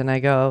blend and I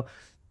go,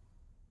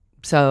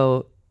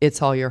 so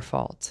it's all your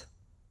fault.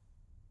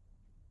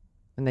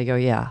 And they go,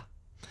 yeah.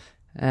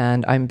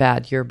 And I'm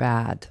bad, you're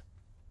bad.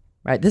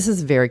 Right? This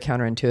is very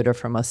counterintuitive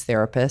for most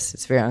therapists.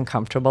 It's very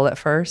uncomfortable at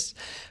first,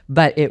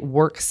 but it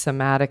works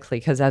somatically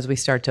because as we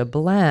start to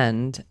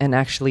blend and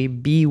actually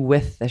be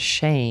with the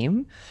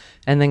shame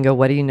and then go,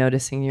 what are you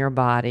noticing in your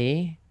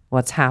body?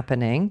 What's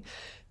happening?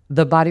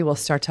 The body will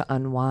start to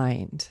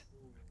unwind,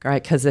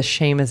 right? Because the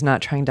shame is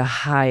not trying to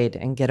hide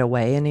and get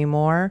away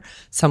anymore.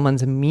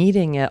 Someone's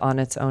meeting it on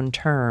its own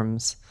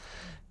terms,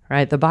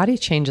 right? The body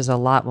changes a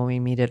lot when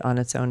we meet it on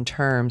its own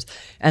terms.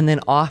 And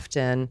then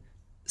often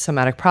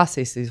somatic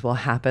processes will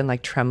happen,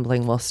 like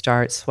trembling will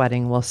start,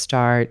 sweating will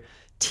start,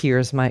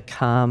 tears might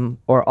come,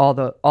 or all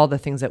the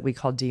things that we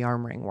call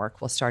de-armoring work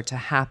will start to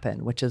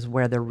happen, which is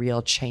where the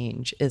real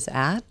change is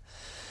at.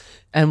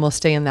 And we'll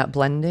stay in that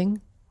blending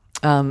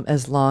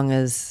as long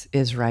as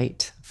is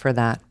right for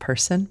that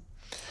person.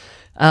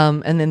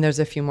 And then there's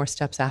a few more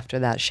steps after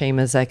that. Shame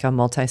is like a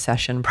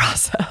multi-session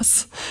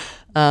process,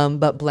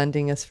 but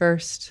blending is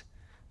first.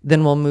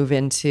 Then we'll move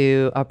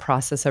into a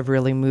process of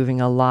really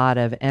moving a lot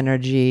of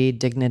energy,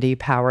 dignity,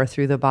 power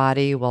through the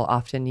body. We'll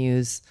often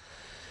use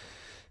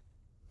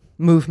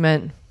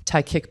movement,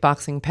 Thai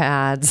kickboxing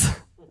pads,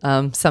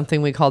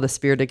 something we call the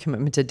spirited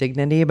commitment to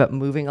dignity, but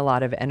moving a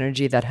lot of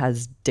energy that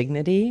has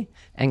dignity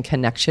and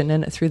connection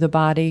in it through the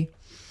body.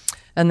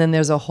 And then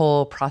there's a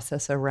whole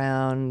process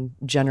around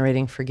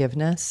generating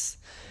forgiveness,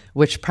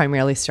 which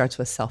primarily starts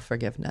with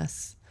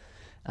self-forgiveness.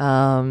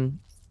 Those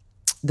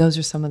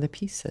are some of the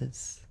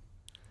pieces.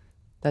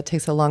 That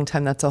takes a long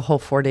time. That's a whole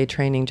 4-day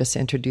training just to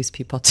introduce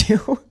people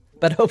to,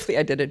 but hopefully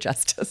I did it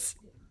justice.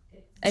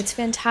 It's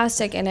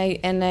fantastic, and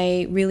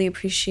I really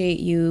appreciate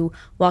you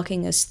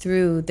walking us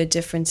through the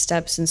different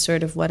steps and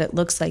sort of what it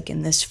looks like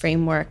in this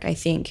framework. I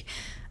think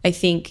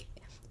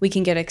we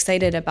can get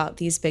excited about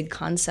these big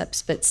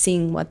concepts, but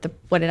seeing what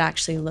it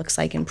actually looks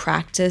like in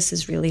practice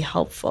is really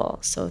helpful.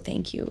 So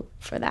thank you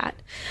for that.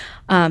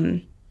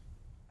 Going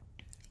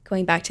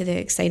back to the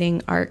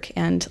exciting arc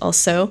and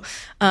also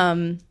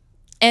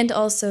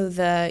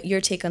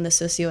your take on the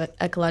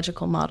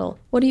socio-ecological model.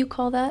 What do you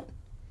call that?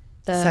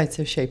 Sites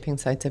of shaping,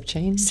 sites of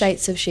change.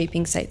 Sites of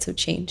shaping, sites of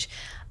change.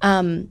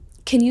 Can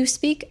you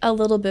speak a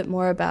little bit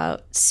more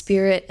about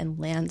spirit and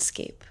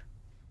landscape?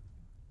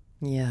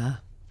 Yeah.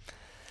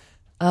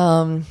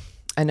 I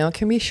know it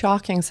can be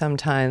shocking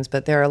sometimes,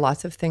 but there are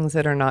lots of things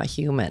that are not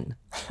human.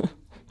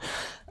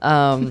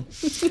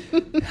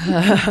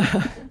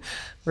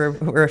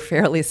 We're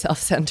fairly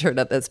self-centered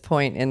at this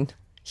point in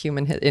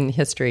in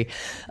history.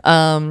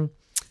 So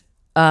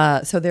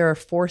there are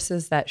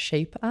forces that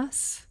shape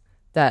us,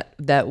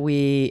 that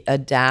we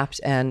adapt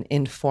and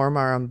inform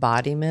our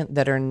embodiment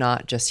that are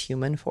not just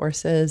human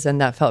forces. And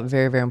that felt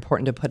very, very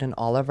important to put in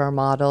all of our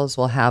models.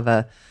 We'll have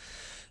a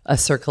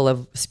circle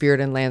of spirit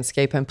and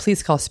landscape, and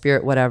please call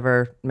spirit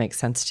whatever makes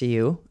sense to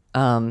you.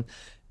 The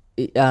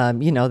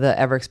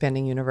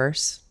ever-expanding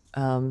universe.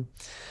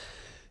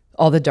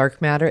 All the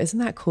dark matter. Isn't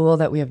that cool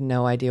that we have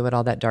no idea what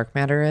all that dark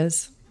matter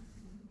is?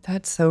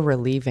 That's so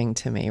relieving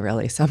to me,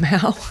 really,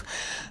 somehow.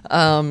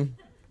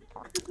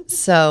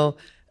 So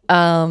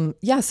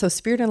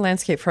spirit and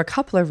landscape for a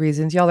couple of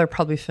reasons. Y'all are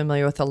probably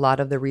familiar with a lot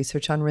of the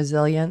research on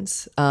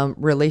resilience.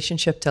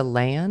 Relationship to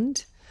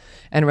land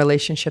and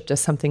relationship to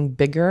something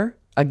bigger,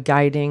 a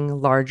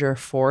guiding, larger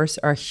force,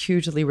 are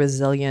hugely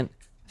resilient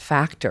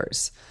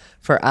factors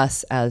for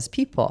us as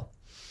people.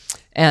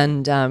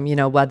 And,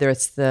 whether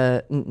it's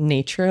the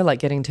nature, like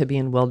getting to be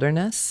in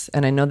wilderness,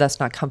 and I know that's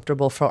not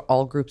comfortable for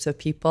all groups of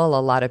people. A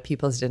lot of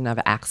people didn't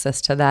have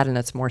access to that, and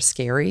it's more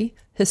scary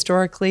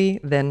historically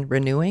than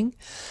renewing.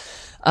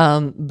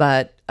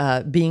 But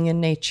being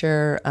in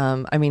nature,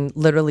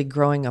 literally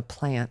growing a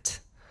plant.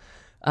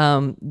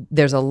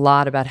 There's a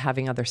lot about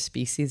having other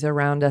species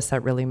around us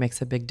that really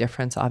makes a big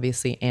difference.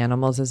 Obviously,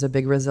 animals is a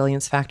big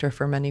resilience factor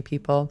for many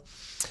people.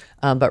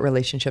 But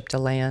relationship to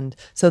land.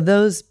 So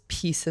those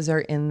pieces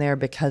are in there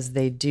because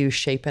they do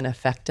shape and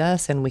affect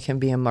us, and we can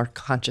be in a more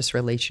conscious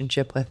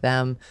relationship with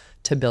them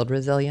to build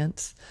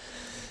resilience.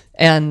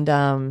 And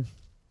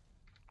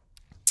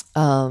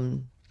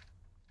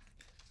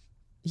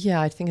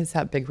Yeah, I think it's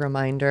that big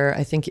reminder.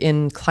 I think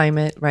in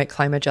climate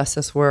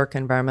justice work,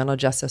 environmental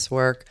justice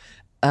work,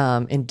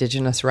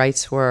 Indigenous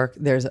rights work,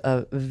 there's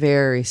a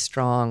very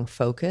strong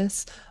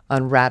focus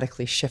on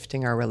radically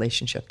shifting our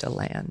relationship to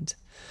land.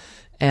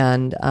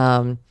 And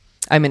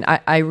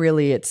I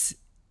really, it's,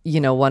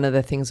 one of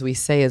the things we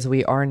say is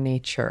we are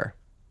nature.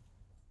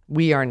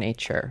 We are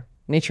nature.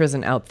 Nature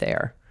isn't out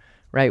there,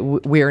 right?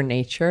 We're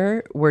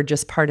nature. We're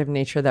just part of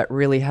nature that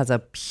really has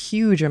a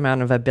huge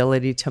amount of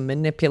ability to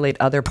manipulate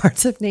other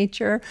parts of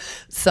nature,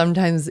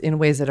 sometimes in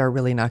ways that are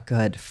really not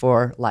good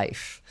for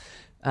life.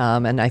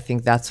 And I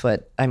think that's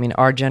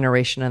our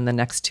generation and the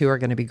next two are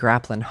going to be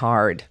grappling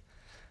hard,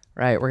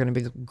 right? We're going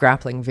to be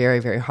grappling very,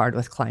 very hard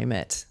with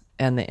climate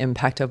and the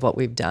impact of what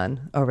we've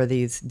done over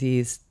these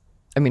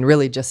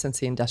really just since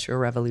the Industrial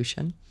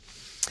Revolution.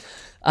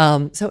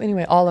 So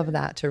anyway, all of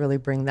that to really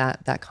bring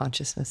that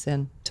consciousness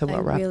in to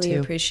what we're up to. I really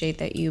appreciate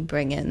that you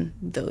bring in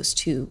those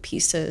two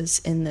pieces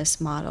in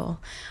this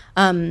model.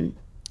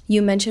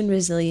 You mentioned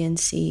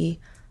resiliency.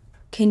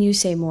 Can you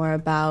say more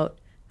about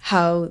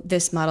how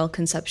this model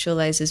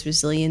conceptualizes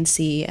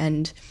resiliency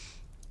and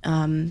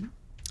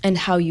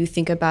how you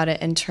think about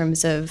it in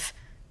terms of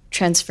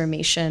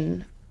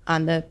transformation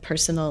on the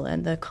personal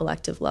and the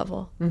collective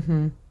level?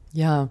 Mm-hmm.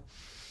 Yeah.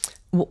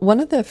 One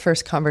of the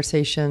first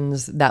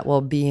conversations that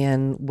we'll be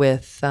in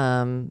with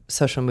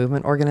social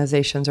movement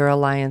organizations or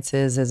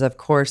alliances is, of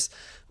course,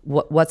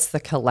 what's the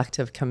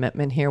collective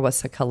commitment here?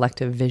 What's the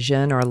collective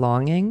vision or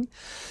longing?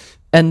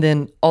 And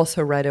then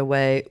also right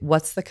away,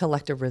 what's the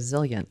collective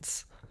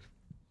resilience?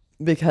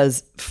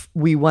 Because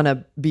we want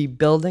to be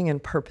building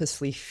and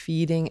purposely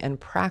feeding and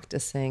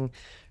practicing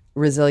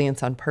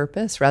resilience on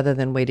purpose rather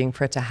than waiting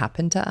for it to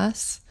happen to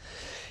us.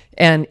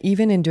 And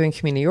even in doing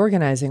community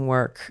organizing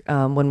work,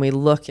 when we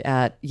look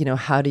at,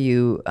 how do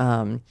you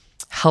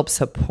help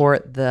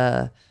support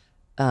the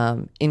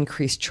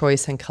increased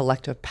choice and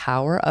collective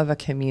power of a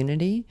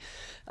community,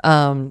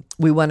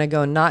 we want to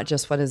go not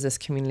just what is this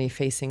community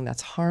facing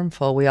that's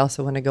harmful, we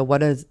also want to go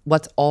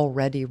what's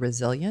already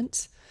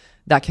resilient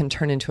that can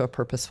turn into a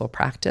purposeful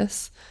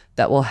practice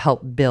that will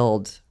help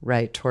build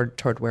right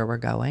toward where we're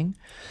going.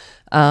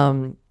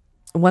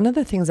 One of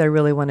the things I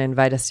really want to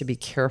invite us to be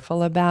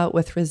careful about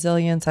with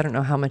resilience, I don't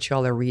know how much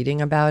y'all are reading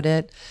about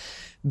it,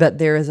 but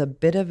there is a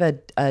bit of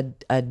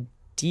a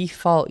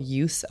default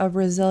use of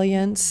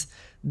resilience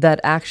that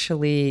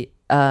actually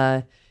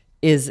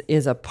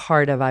is a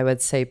part of, I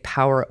would say,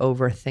 power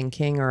over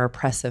thinking or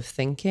oppressive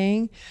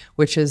thinking,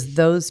 which is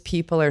those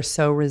people are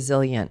so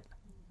resilient,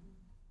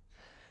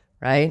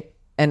 right?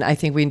 And I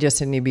think we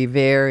just need to be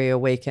very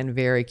awake and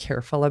very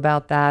careful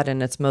about that.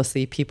 And it's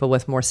mostly people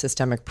with more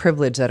systemic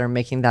privilege that are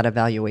making that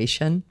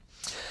evaluation.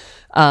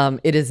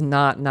 It is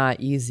not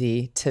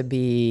easy to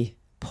be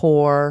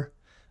poor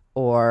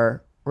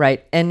or,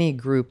 right, any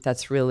group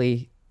that's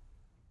really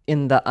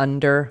in the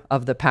under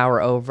of the power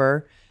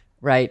over,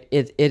 right?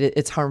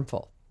 It's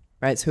harmful,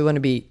 right? So we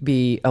want to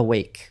be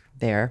awake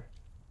there.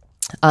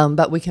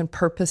 But we can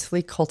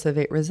purposefully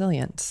cultivate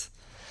resilience.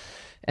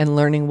 And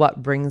learning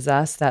what brings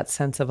us that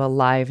sense of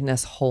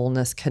aliveness,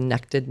 wholeness,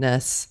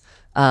 connectedness,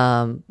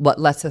 what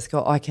lets us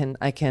go, I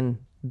can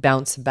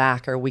bounce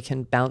back, or we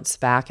can bounce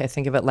back. I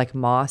think of it like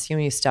moss.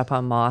 You step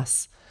on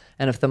moss,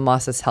 and if the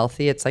moss is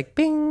healthy, it's like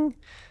bing,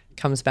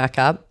 comes back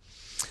up.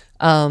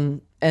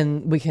 And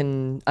we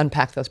can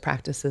unpack those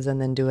practices and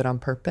then do it on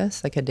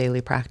purpose, like a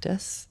daily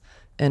practice.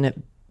 And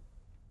it,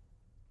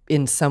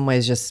 in some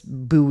ways, just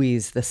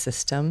buoys the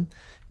system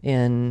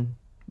in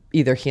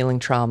either healing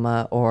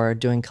trauma or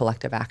doing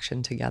collective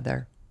action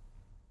together.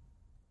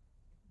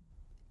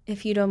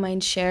 If you don't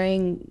mind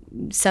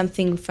sharing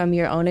something from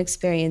your own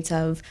experience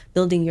of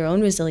building your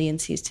own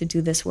resiliencies to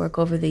do this work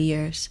over the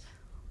years,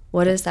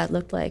 what does that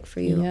look like for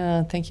you?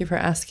 Yeah, thank you for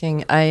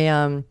asking.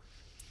 I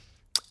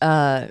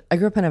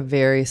grew up in a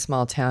very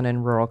small town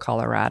in rural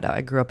Colorado.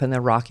 I grew up in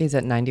the Rockies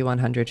at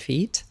 9,100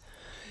 feet.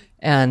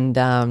 And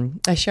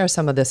I share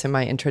some of this in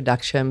my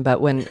introduction, but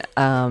when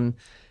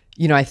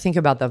I think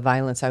about the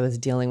violence I was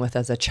dealing with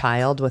as a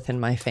child within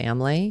my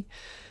family.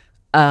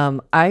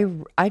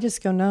 I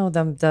just go, no,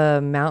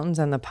 the mountains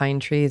and the pine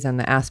trees and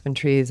the aspen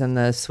trees and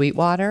the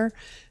Sweetwater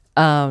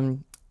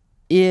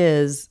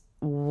is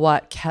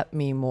what kept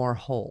me more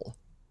whole.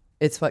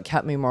 It's what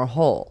kept me more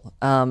whole.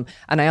 And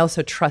I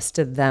also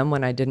trusted them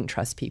when I didn't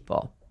trust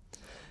people.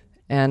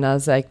 And I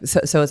was like,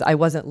 so I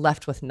wasn't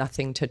left with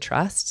nothing to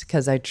trust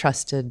because I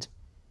trusted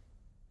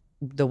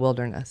the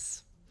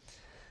wilderness.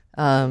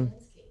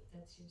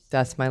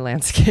 That's my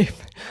landscape.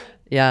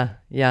 Yeah,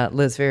 it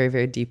lives very,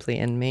 very deeply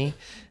in me.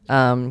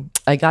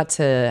 I got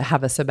to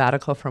have a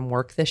sabbatical from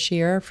work this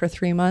year for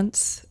 3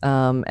 months,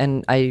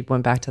 and I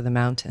went back to the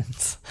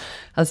mountains.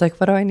 I was like,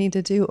 what do I need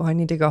to do? Oh, I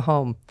need to go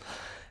home.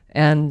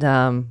 And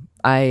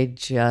I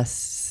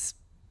just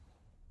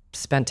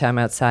spent time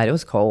outside. It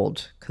was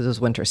cold because it was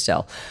winter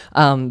still.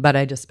 But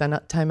I just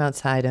spent time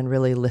outside and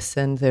really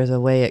listened. There's a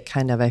way it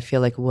kind of, I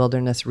feel like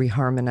wilderness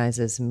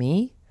reharmonizes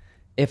me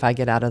if I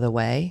get out of the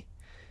way.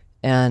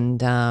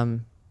 And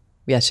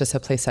it's just a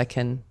place I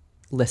can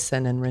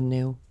listen and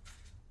renew.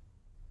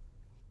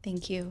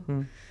 Thank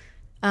you.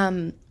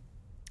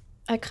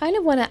 I kind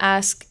of want to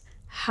ask,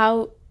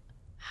 how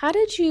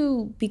did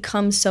you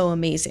become so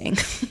amazing?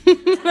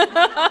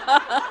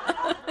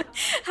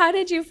 How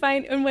did you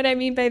find, and what I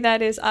mean by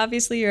that is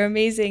obviously you're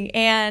amazing,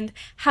 and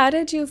how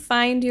did you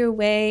find your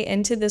way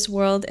into this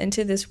world,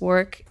 into this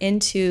work,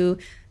 into,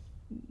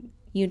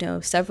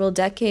 several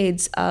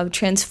decades of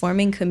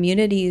transforming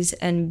communities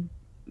and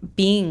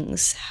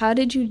beings? How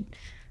did you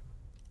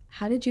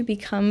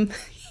become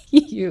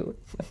you?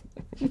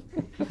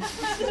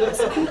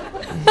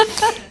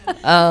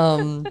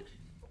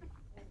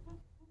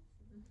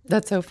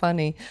 That's so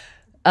funny.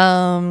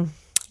 Let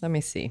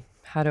me see.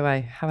 How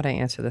would I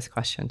answer this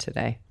question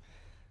today?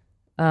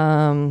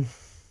 I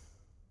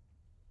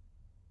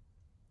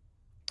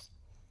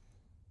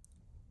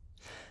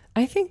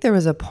think there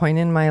was a point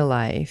in my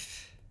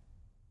life.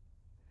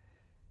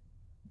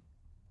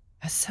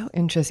 It's so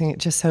interesting.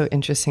 It's just so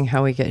interesting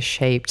how we get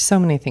shaped. So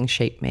many things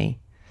shape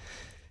me.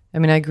 I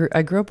mean, I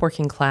grew up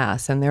working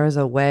class, and there was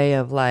a way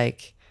of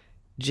like,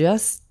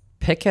 just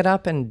pick it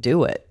up and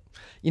do it.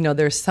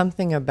 There's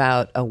something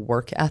about a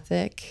work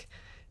ethic,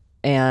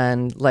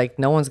 and like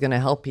no one's going to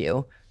help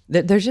you.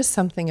 There's just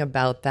something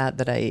about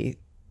that I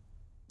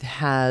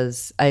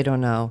don't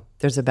know.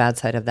 There's a bad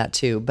side of that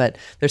too, but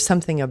there's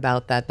something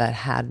about that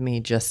had me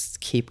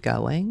just keep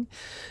going.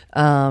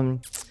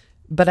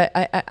 But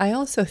I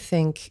also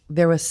think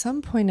there was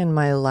some point in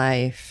my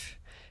life,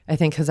 I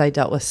think because I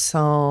dealt with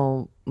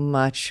so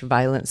much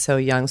violence so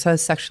young. So I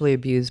was sexually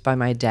abused by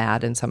my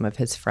dad and some of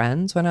his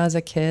friends when I was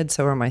a kid.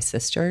 So were my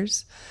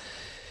sisters.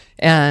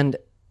 And,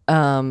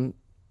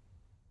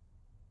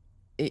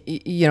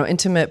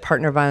 intimate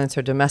partner violence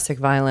or domestic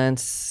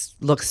violence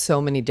looks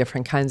so many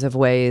different kinds of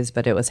ways,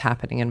 but it was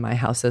happening in my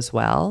house as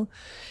well.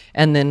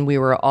 And then we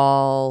were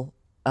all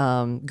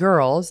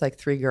girls, like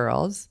 3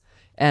 girls,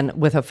 and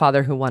with a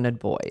father who wanted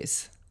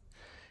boys.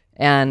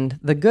 And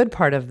the good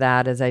part of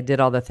that is I did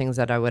all the things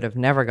that I would have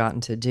never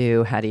gotten to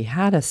do had he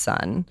had a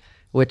son,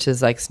 which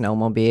is like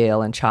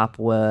snowmobile and chop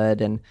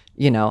wood and,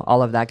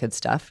 all of that good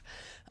stuff.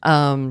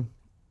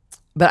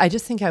 But I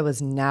just think I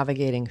was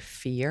navigating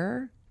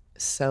fear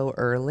so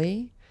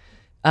early.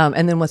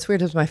 And then what's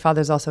weird is my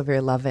father's also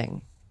very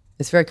loving.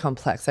 It's very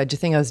complex. I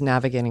just think I was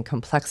navigating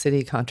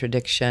complexity,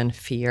 contradiction,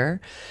 fear.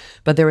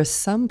 But there was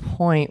some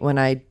point when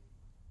I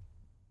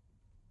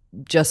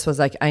just was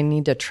like, I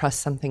need to trust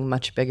something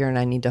much bigger and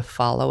I need to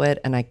follow it.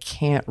 And I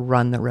can't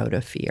run the road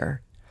of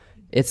fear.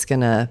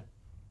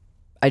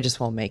 I just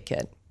won't make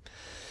it.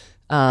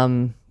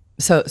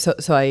 So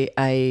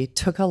I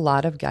took a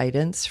lot of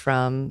guidance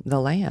from the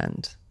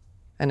land,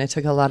 and I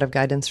took a lot of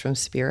guidance from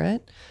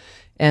spirit.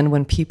 And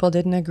when people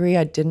didn't agree,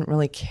 I didn't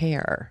really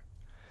care,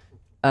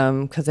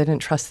 because I didn't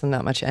trust them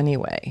that much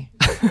anyway.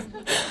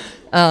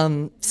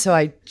 So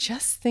I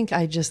just think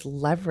I just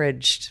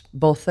leveraged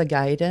both the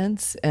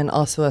guidance and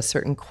also a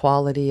certain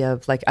quality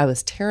of like, I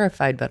was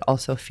terrified, but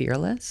also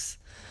fearless,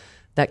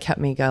 that kept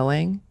me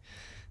going.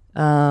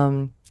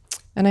 And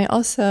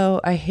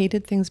I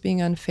hated things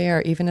being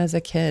unfair, even as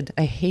a kid.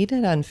 I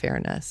hated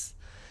unfairness.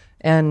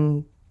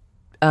 And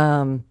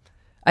I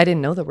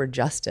didn't know the word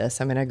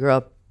justice. I mean, I grew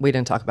up, we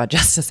didn't talk about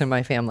justice in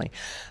my family.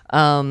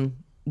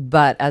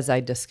 But as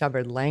I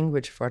discovered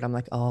language for it, I'm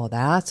like, oh,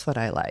 that's what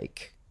I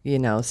like.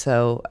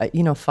 So I,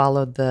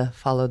 followed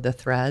the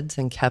threads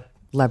and kept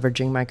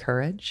leveraging my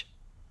courage.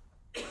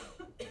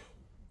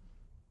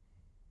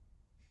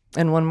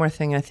 And one more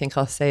thing I think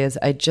I'll say is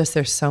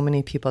there's so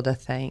many people to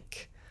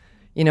thank.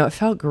 It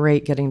felt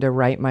great getting to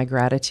write my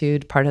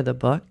gratitude part of the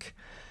book,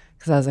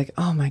 because I was like,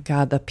 oh my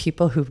God, the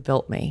people who've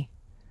built me.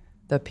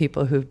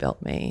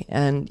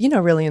 And,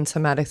 really in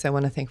somatics, I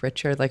want to thank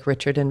Richard. Like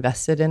Richard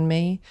invested in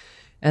me.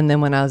 And then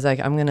when I was like,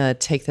 I'm going to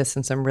take this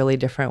in some really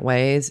different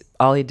ways,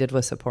 all he did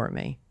was support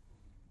me.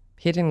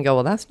 He didn't go,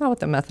 well, that's not what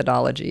the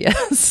methodology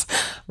is,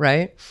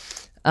 right?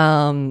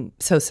 So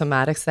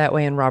somatics that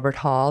way. And Robert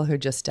Hall, who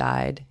just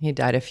died, he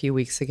died a few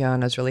weeks ago,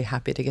 and I was really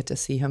happy to get to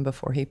see him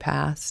before he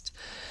passed.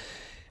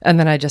 And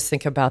then I just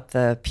think about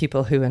the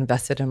people who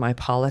invested in my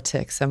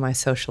politics and my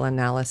social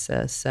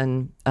analysis.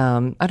 And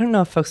I don't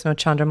know if folks know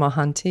Chandra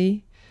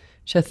Mohanty.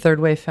 She's a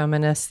third-wave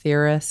feminist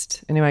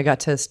theorist. Anyway, I got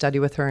to study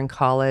with her in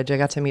college. I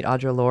got to meet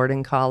Audre Lorde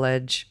in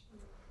college.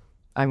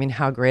 I mean,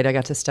 how great. I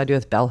got to study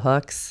with bell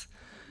hooks.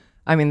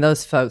 I mean,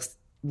 those folks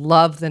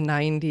love the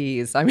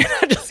 90s. I mean,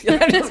 I just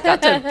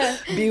got to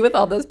be with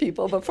all those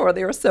people before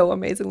they were so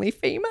amazingly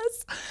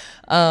famous.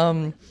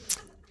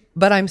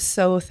 But I'm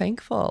so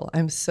thankful.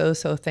 I'm so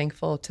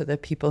thankful to the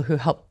people who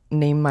helped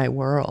name my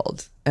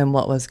world and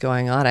what was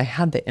going on. I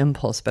had the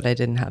impulse, but I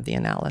didn't have the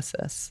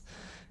analysis.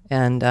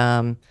 And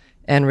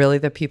really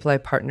the people I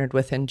partnered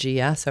with in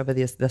GS over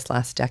this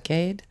last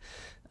decade,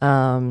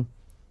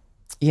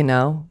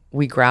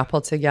 we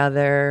grapple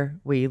together,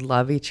 we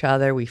love each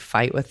other, we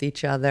fight with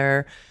each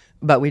other,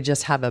 but we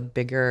just have a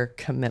bigger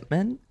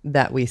commitment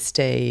that we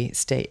stay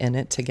in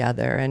it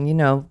together.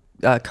 And,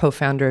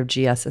 co-founder of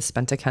GS is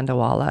Spenta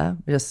Kandawala.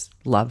 I just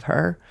love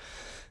her.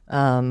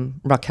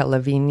 Raquel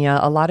Lavinia,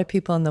 a lot of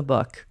people in the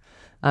book.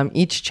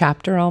 Each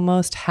chapter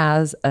almost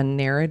has a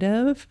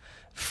narrative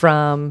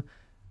from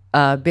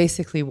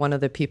basically one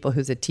of the people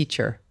who's a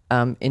teacher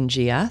in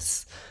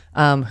GS,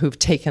 who've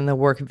taken the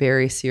work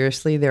very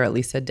seriously. They're at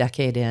least a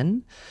decade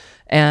in,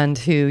 and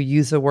who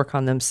use the work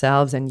on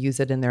themselves and use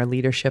it in their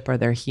leadership or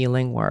their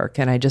healing work.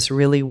 And I just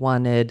really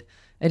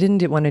I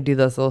didn't want to do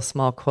those little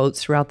small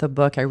quotes throughout the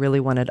book. I really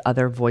wanted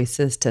other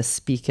voices to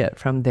speak it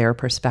from their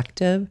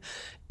perspective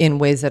in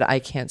ways that I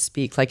can't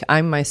speak. Like,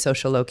 I'm my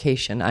social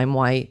location. I'm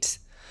white,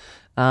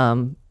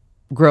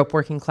 grew up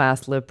working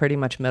class, live pretty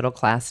much middle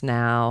class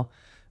now,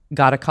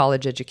 got a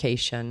college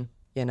education,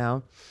 you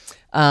know.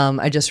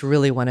 I just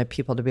really wanted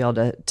people to be able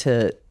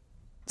to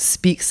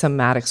speak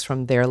somatics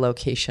from their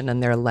location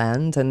and their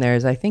lens. And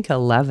there's, I think,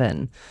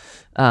 11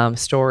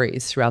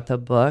 stories throughout the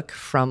book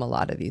from a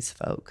lot of these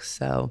folks.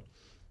 So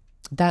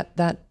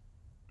that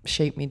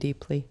shaped me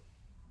deeply.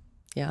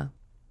 Yeah.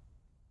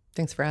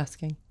 Thanks for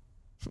asking.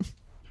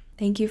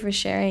 Thank you for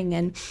sharing.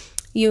 And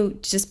you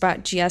just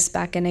brought GS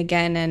back in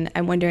again, and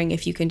I'm wondering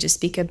if you can just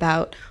speak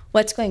about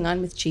what's going on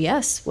with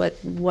GS.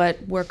 What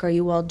work are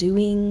you all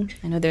doing?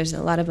 I know there's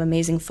a lot of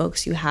amazing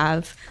folks you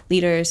have,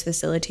 leaders,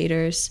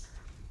 facilitators.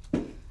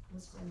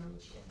 What's going on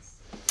with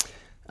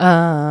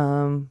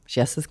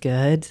GS? GS is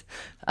good.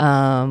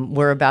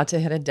 We're about to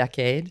hit a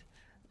decade.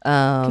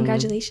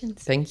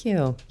 Congratulations. Thank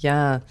you.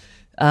 Yeah.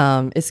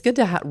 It's good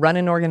to run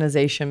an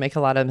organization, make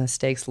a lot of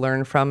mistakes,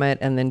 learn from it,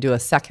 and then do a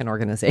second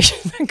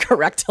organization and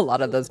correct a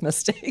lot of those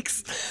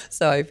mistakes.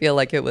 So I feel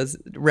like it was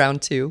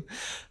round 2.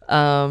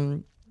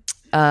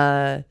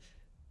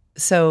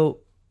 So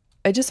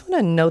I just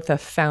want to note the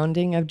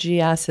founding of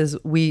GS is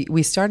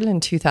we started in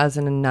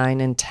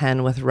 2009 and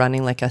 10 with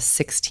running like a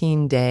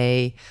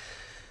 16-day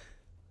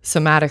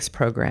somatics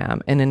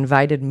program and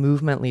invited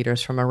movement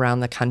leaders from around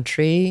the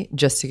country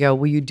just to go,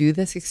 will you do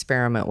this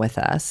experiment with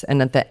us?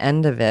 And at the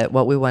end of it,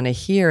 what we want to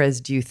hear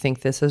is, do you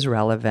think this is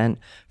relevant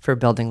for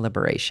building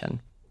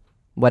liberation?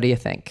 What do you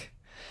think?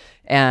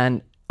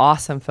 And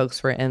awesome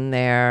folks were in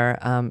there.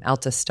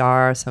 Alta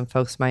Star, some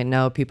folks might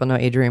know. People know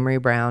Adrienne Marie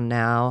Brown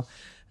now.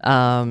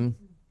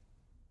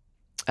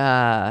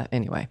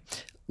 Anyway,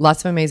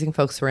 lots of amazing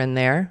folks were in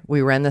there.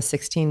 We ran the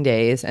 16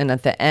 days, and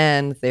at the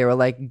end, they were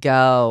like,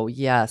 go,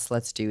 yes,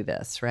 let's do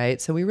this,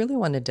 right? So we really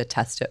wanted to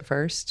test it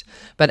first,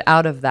 but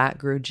out of that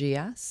grew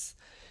GS.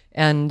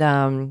 And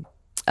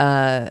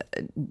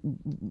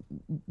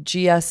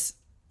GS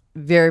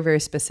very, very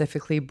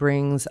specifically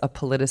brings a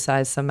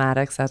politicized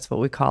somatics, that's what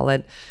we call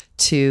it,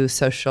 to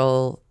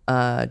social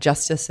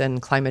justice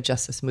and climate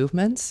justice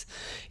movements.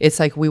 It's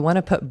like we want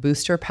to put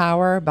booster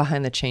power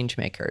behind the change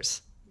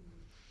makers.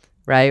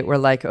 Right? We're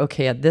like,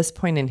 okay, at this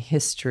point in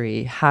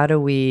history, how do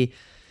we,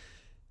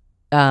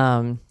 where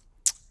are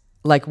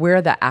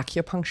the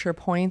acupuncture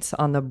points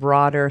on the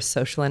broader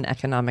social and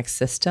economic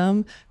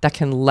system that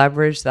can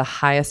leverage the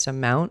highest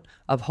amount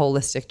of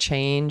holistic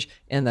change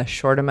in the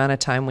short amount of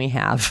time we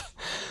have?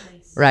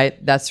 Nice.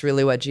 Right? That's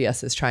really what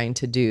GS is trying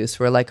to do.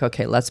 So we're like,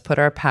 okay, let's put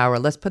the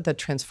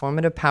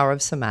transformative power of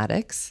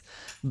somatics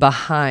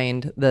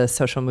behind the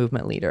social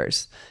movement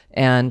leaders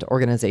and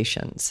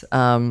organizations.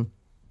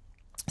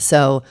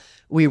 So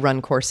we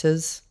run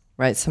courses,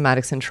 right?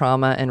 Somatics and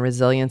trauma and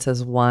resilience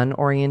is one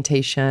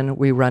orientation.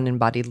 We run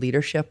embodied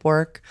leadership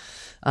work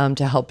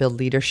to help build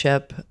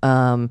leadership.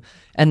 And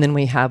then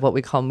we have what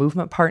we call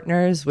movement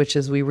partners, which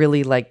is we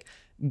really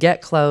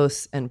get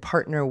close and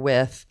partner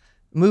with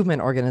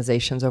movement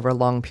organizations over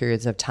long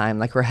periods of time.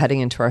 Like, we're heading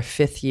into our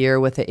 5th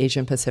year with the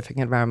Asian Pacific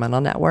Environmental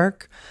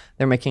Network.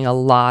 They're making a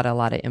lot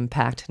of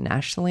impact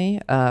nationally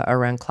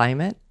around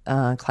climate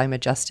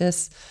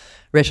justice.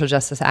 Racial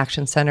Justice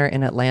Action Center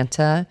in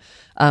Atlanta.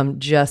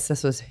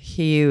 This was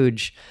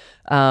huge.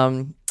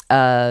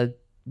 A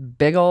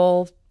big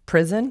old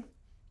prison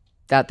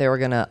that they were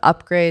going to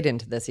upgrade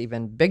into this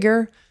even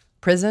bigger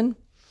prison.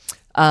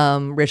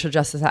 Racial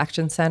Justice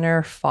Action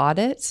Center fought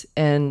it,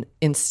 and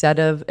instead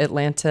of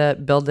Atlanta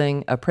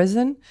building a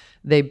prison,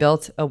 they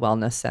built a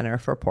wellness center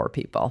for poor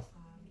people.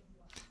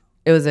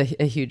 It was a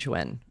huge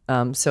win.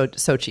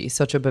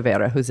 Xochitl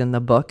Bavera, who's in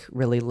the book,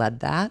 really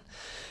led that.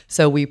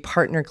 So we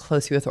partnered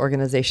closely with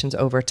organizations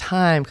over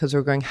time because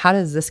we're going, how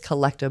does this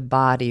collective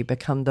body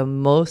become the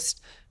most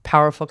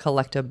powerful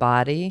collective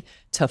body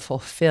to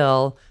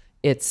fulfill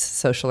its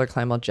social or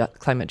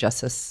climate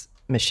justice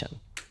mission?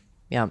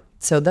 Yeah.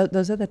 So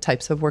those are the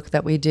types of work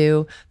that we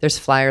do. There's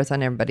flyers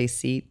on everybody's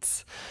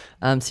seats.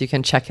 So you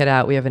can check it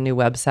out. We have a new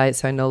website,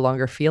 so I no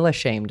longer feel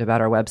ashamed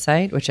about our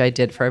website, which I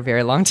did for a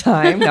very long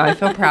time. Now I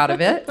feel proud of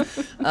it.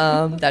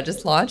 That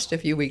just launched a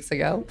few weeks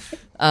ago.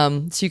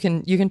 So you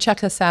can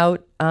check us out.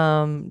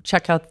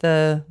 Check out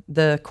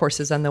the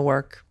courses and the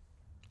work.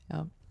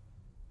 Yeah.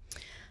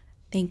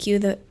 Thank you.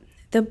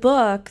 The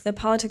book, The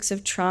Politics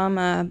of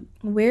Trauma,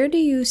 who do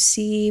you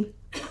see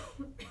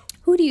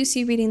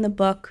reading the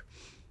book?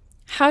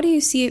 How do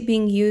you see it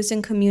being used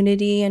in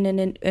community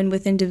and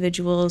with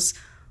individuals?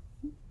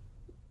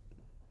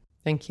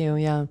 Thank you.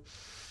 Yeah.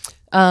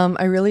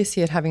 I really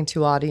see it having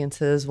 2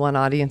 audiences. One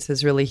audience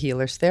is really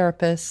healers,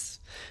 therapists,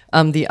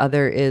 The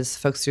other is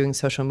folks doing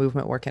social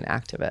movement work and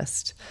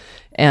activist.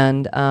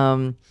 And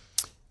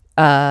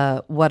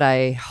what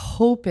I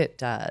hope it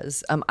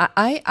does,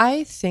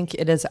 I think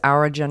it is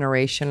our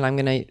generation, I'm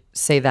going to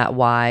say that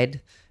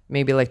wide,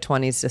 maybe like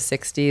 20s to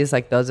 60s,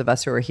 like those of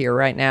us who are here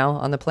right now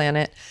on the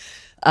planet.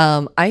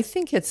 I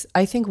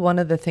think one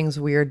of the things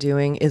we're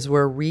doing is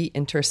we're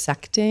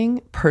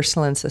re-intersecting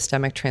personal and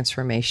systemic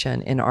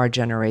transformation in our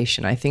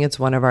generation. I think it's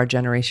one of our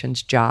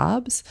generation's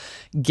jobs,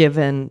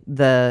 given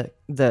the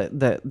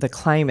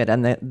climate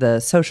and the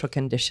social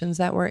conditions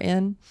that we're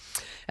in.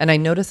 And I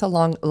notice a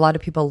lot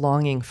of people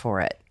longing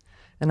for it.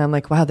 And I'm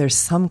like, wow, there's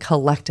some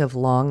collective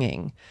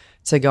longing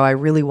to go, I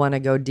really want to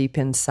go deep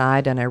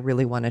inside and I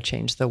really want to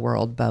change the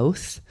world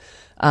both.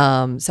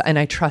 And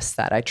I trust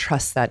that. I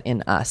trust that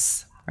in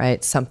us.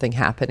 Right? Something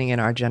happening in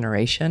our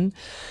generation.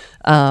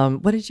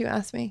 What did you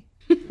ask me?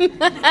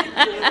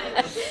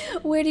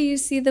 Where do you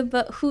see the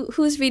book?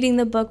 Who's reading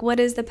the book? What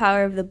is the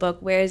power of the book?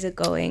 Where is it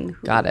going?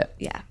 Got it.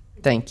 Yeah.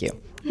 Thank you.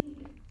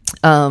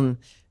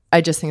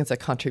 I just think it's a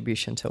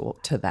contribution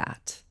to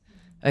that.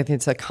 I think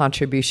it's a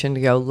contribution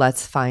to go,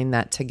 let's find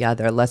that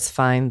together. Let's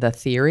find the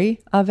theory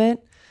of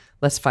it.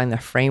 Let's find the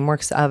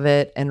frameworks of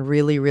it, and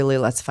really, really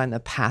let's find the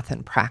path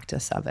and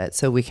practice of it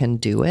so we can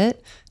do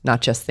it,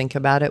 not just think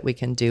about it, we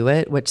can do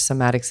it, which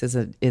somatics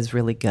is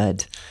really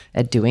good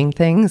at doing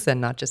things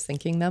and not just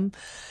thinking them.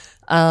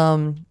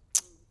 And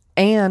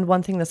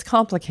one thing that's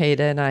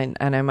complicated, and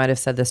I might have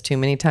said this too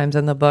many times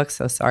in the book,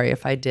 so sorry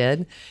if I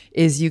did,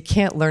 is you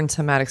can't learn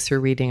somatics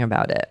through reading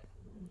about it.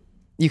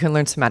 You can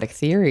learn somatic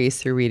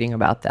theories through reading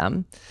about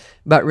them,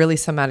 but really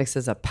somatics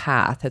is a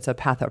path. It's a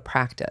path of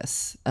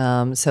practice.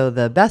 So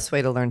the best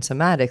way to learn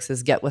somatics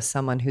is get with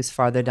someone who's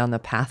farther down the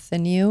path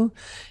than you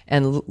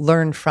and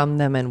learn from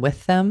them and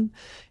with them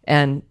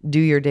and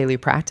do your daily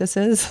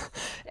practices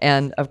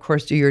and, of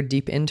course, do your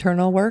deep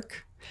internal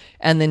work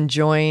and then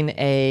join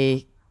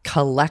a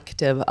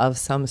collective of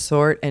some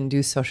sort and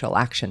do social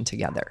action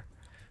together,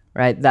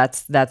 right?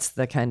 That's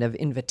the kind of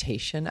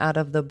invitation out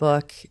of the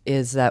book,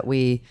 is that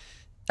we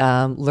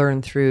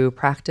learn through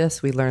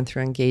practice. We learn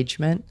through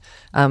engagement.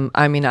 I'm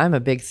a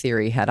big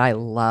theory head. I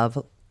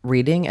love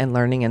reading and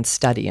learning and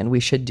study, and we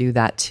should do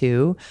that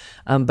too.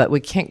 But we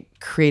can't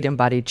create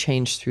embodied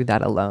change through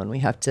that alone. We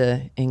have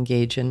to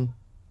engage in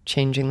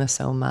changing the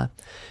soma.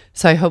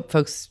 So I hope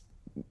folks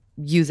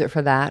use it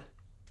for that,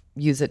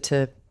 use it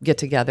to get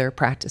together,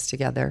 practice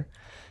together,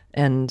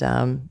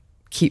 and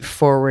keep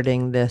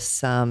forwarding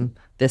this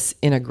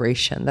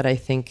integration that I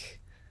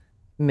think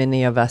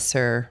many of us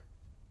are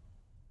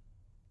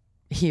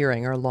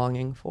hearing or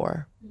longing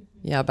for.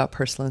 Yeah, about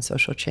personal and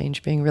social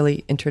change being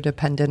really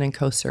interdependent and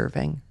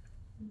co-serving.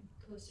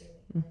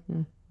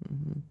 Mm-hmm.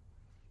 Mm-hmm.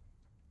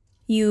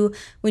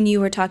 When you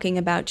were talking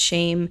about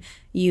shame,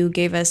 you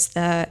gave us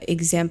the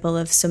example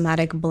of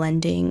somatic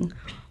blending,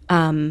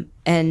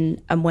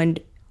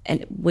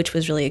 which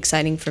was really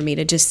exciting for me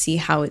to just see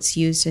how it's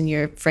used in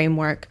your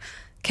framework.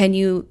 Can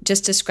you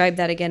just describe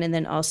that again, and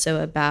then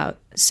also about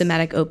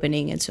somatic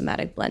opening and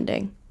somatic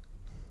blending?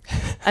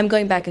 I'm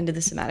going back into the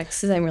somatics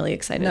because I'm really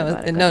excited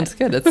about it. It's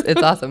good.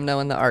 It's awesome. Now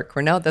in the arc.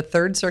 We're now at the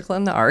third circle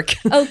in the arc.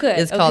 Oh, good.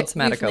 It's called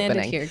somatic We've landed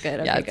opening. Here.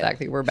 Good. Okay, yeah, good.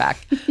 exactly. We're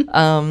back.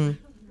 So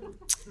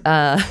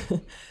I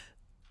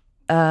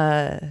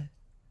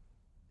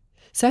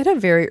had a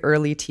very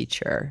early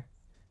teacher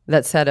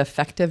that said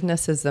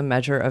effectiveness is the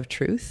measure of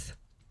truth.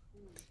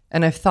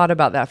 And I've thought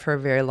about that for a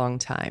very long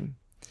time,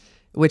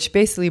 which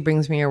basically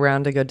brings me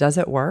around to go, does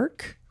it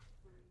work?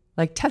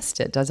 Like, test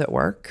it. Does it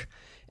work?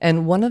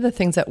 And one of the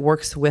things that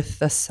works with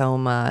the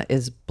soma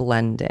is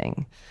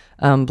blending.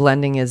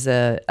 Blending is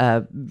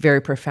a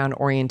very profound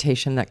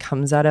orientation that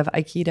comes out of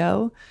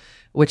Aikido,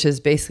 which is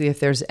basically if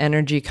there's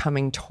energy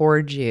coming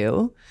towards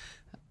you,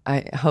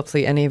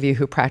 hopefully any of you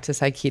who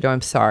practice Aikido,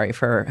 I'm sorry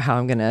for how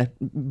I'm going to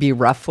be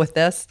rough with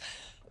this,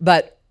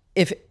 but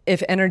if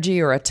energy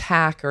or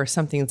attack or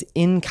something's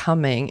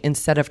incoming,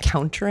 instead of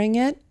countering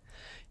it,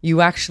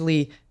 you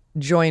actually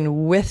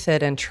join with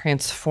it and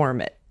transform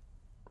it,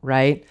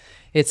 right?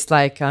 It's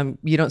like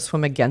you don't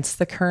swim against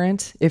the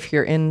current. If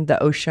you're in the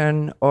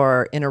ocean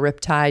or in a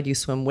riptide, you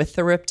swim with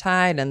the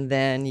riptide and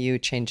then you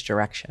change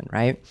direction,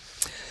 right?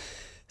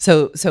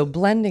 So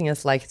blending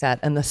is like that,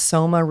 and the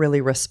soma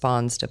really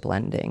responds to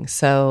blending.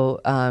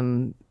 So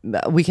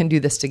we can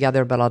do this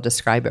together, but I'll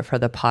describe it for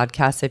the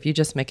podcast. If you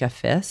just make a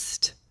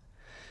fist,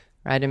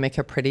 right, and make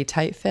a pretty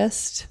tight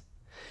fist,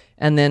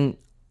 and then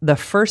the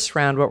first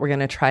round, what we're going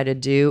to try to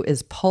do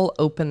is pull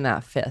open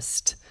that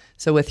fist.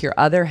 So with your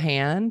other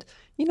hand,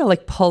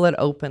 like pull it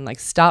open, like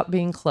stop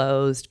being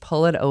closed,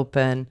 pull it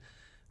open,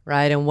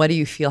 right? And what do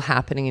you feel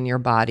happening in your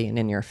body and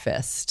in your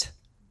fist?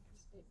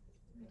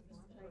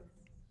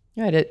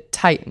 Right, it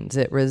tightens,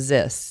 it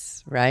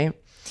resists, right?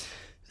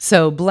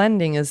 So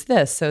blending is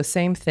this. So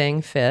same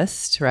thing,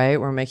 fist, right?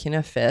 We're making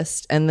a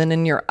fist. And then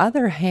in your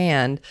other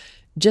hand,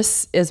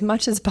 just as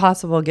much as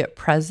possible, get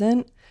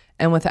present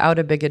and without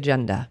a big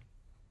agenda,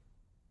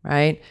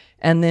 right?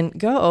 And then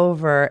go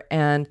over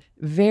and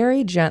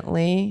very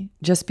gently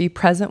just be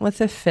present with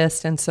the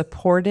fist and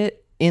support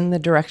it in the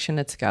direction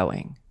it's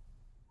going,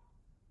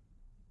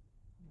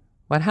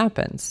 what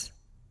happens?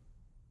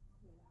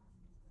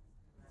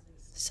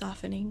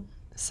 Softening.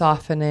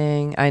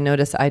 I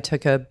noticed I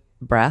took a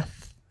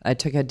breath. I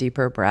took a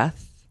deeper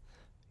breath.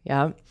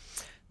 Yeah.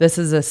 This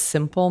is a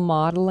simple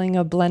modeling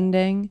of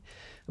blending,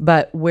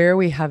 but where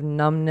we have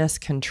numbness,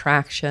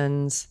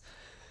 contractions,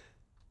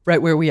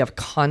 right, where we have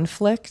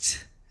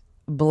conflict,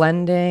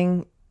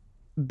 blending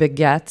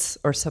begets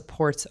or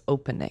supports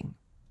opening.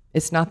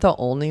 It's not the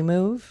only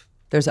move.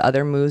 There's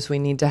other moves we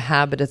need to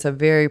have, but it's a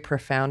very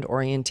profound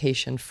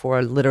orientation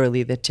for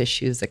literally the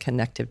tissues, the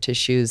connective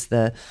tissues,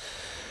 the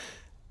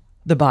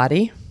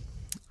body,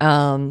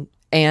 and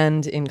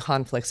in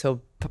conflict.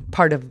 So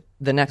part of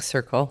the next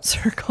circle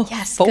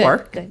yes,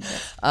 4, good,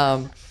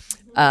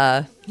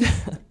 yes.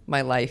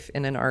 My life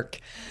in an arc.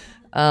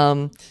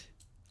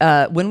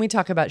 When we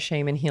talk about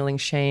shame and healing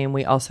shame,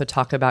 we also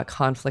talk about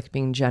conflict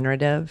being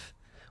generative,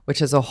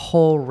 which is a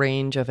whole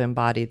range of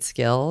embodied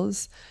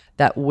skills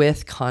that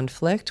with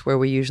conflict, where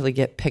we usually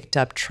get picked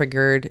up,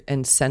 triggered,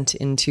 and sent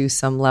into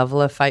some level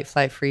of fight,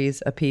 flight,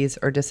 freeze, appease,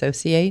 or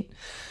dissociate.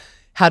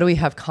 How do we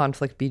have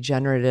conflict be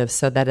generative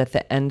so that at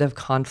the end of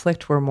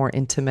conflict, we're more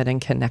intimate and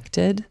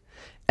connected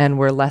and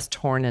we're less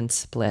torn and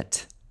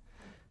split,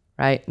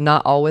 right?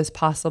 Not always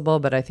possible,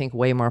 but I think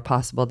way more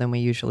possible than we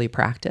usually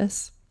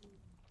practice.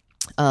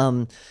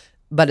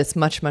 But it's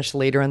much, much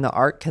later in the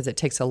arc because it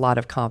takes a lot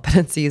of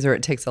competencies or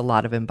it takes a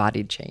lot of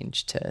embodied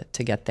change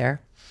to get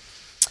there.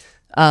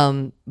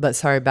 But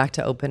sorry, back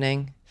to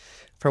opening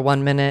for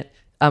 1 minute.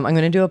 I'm going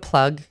to do a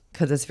plug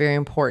because it's very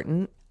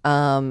important.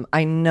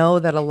 I know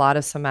that a lot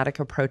of somatic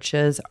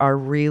approaches are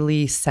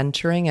really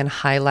centering and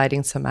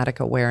highlighting somatic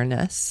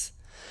awareness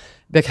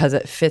because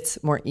it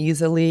fits more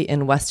easily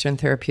in Western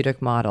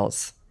therapeutic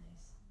models.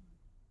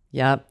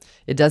 Yep.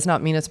 It does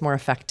not mean it's more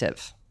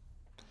effective,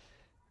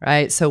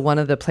 right? So one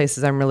of the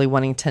places I'm really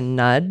wanting to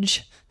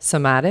nudge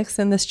somatics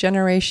in this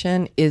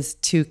generation is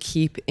to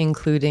keep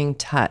including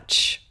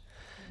touch.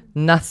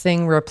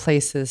 Nothing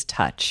replaces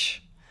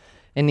touch.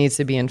 It needs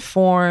to be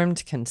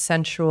informed,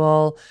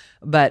 consensual,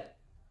 but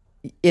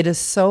it is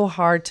so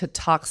hard to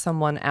talk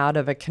someone out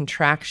of a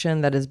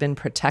contraction that has been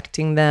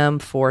protecting them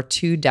for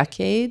 2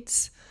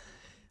 decades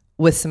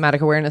with somatic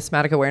awareness,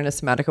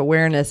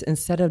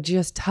 instead of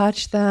just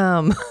touch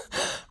them,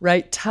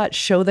 right? Touch,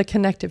 show the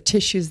connective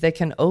tissues they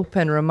can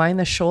open, remind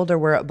the shoulder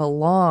where it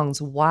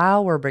belongs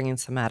while we're bringing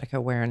somatic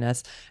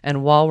awareness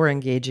and while we're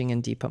engaging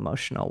in deep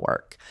emotional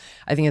work.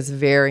 I think it's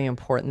very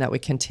important that we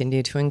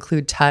continue to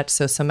include touch.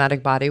 So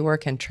somatic body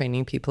work and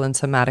training people in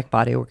somatic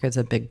body work is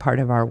a big part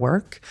of our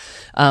work.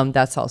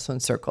 That's also in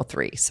Circle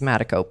 3,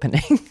 somatic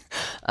opening.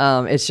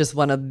 It's just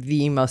one of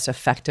the most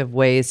effective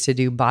ways to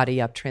do body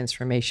up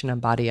transformation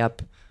and body up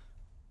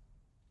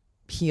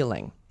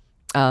healing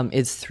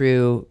is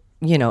through,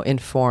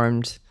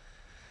 informed,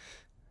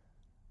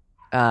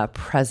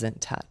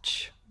 present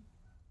touch.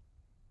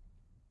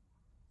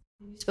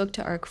 You spoke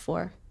to ARC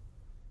 4.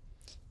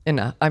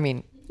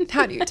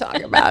 How do you talk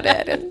about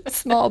it in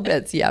small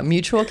bits? Yeah,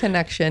 mutual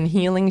connection,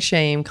 healing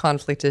shame,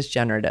 conflict is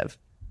generative.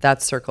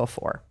 That's Circle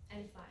 4.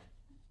 And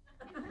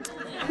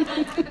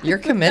 5. You're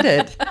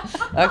committed.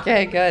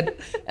 Okay, good.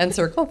 And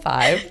Circle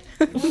 5.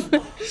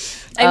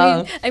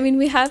 I mean,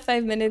 we have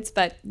 5 minutes,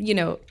 but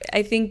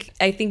I think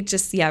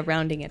just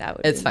rounding it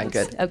out. It's fine.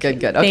 Good. Okay.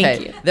 Good. Okay.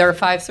 Thank you. There are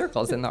 5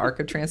 circles in the arc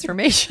of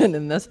transformation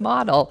in this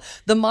model.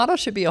 The model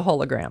should be a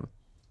hologram.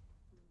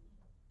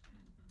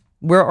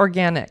 We're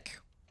organic,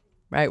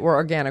 right? We're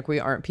organic. We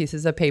aren't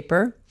pieces of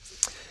paper.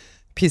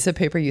 Piece of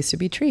paper used to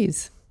be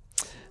trees.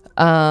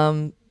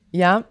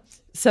 Yeah.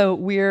 So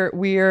we're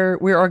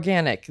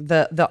organic.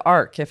 The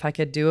arc, if I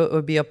could do it,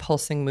 would be a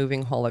pulsing,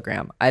 moving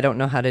hologram. I don't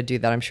know how to do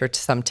that. I'm sure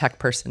some tech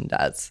person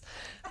does.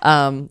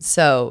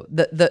 So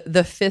the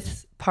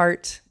 5th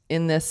part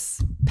in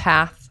this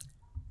path,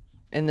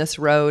 in this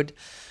road,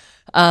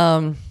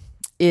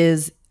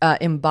 is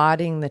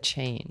embodying the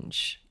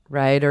change,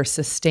 right? Or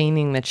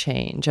sustaining the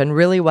change. And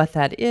really what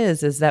that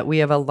is that we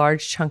have a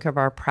large chunk of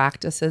our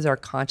practices, our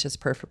conscious,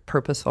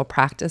 purposeful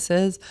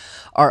practices,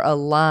 are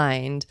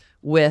aligned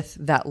with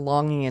that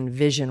longing and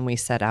vision we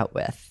set out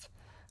with,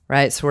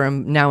 right? So we're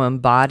now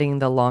embodying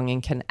the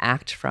longing, can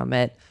act from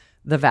it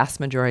the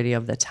vast majority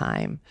of the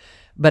time.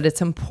 But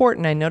it's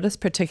important, I notice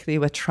particularly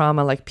with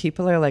trauma, like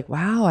people are like,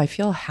 wow, I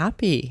feel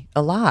happy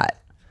a lot.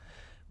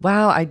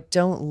 Wow, I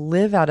don't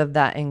live out of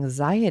that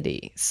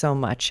anxiety so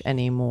much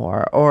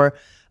anymore. Or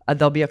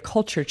there'll be a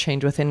culture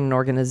change within an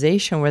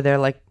organization where they're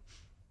like,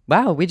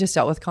 wow, we just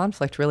dealt with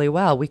conflict really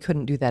well. We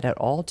couldn't do that at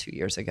all 2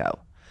 years ago.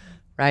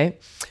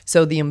 Right?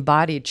 So the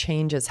embodied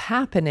change is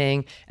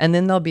happening, and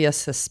then there'll be a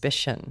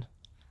suspicion.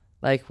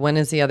 Like, when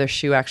is the other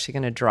shoe actually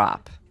going to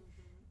drop?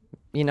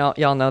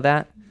 Y'all know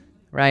that,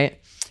 right?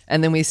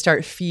 And then we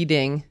start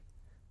feeding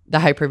the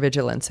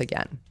hypervigilance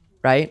again,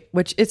 right?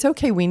 Which it's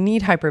okay. We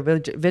need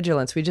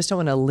hypervigilance. We just don't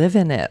want to live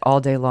in it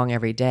all day long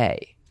every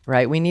day,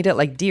 right? We need it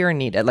like deer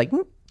need it, like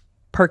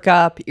perk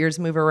up, ears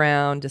move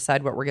around,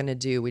 decide what we're going to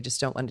do. We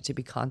just don't want it to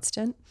be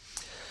constant.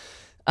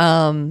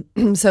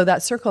 So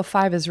that circle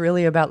 5 is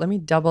really about, let me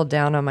double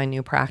down on my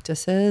new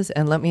practices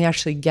and let me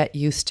actually get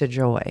used to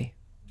joy.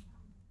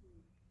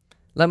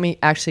 Let me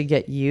actually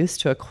get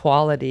used to a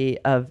quality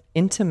of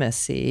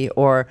intimacy,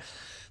 or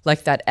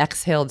like that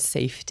exhaled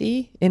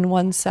safety in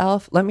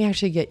oneself. Let me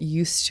actually get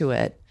used to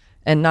it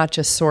and not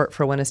just sort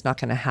for when it's not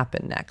going to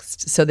happen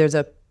next. So there's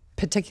a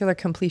particular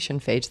completion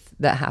phase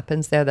that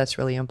happens there that's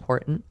really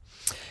important.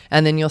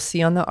 And then you'll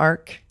see on the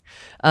arc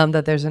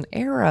that there's an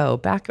arrow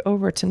back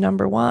over to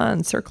number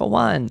 1, circle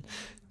 1,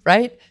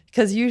 right?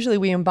 Because usually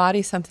we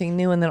embody something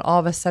new and then all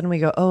of a sudden we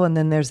go, oh, and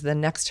then there's the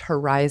next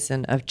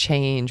horizon of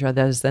change, or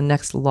there's the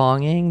next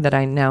longing that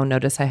I now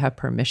notice I have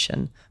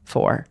permission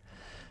for.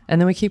 And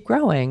then we keep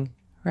growing,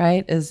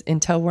 right?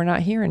 Until we're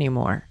not here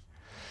anymore.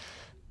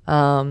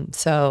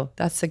 So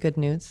that's the good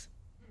news.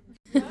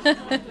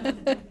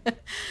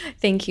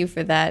 Thank you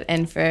for that,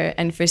 and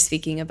for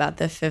speaking about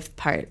the 5th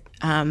part,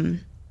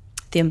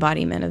 the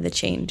embodiment of the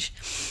change.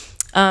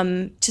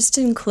 Just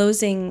in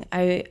closing,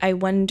 I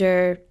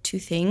wonder 2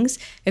 things.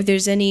 If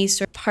there's any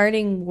sort of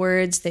parting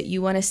words that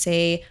you want to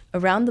say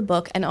around the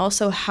book, and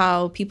also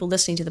how people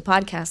listening to the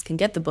podcast can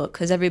get the book,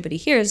 because everybody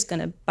here is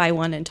going to buy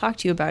one and talk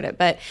to you about it,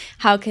 but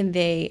how can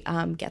they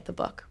get the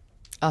book?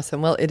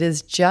 Awesome. Well, it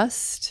is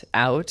just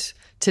out.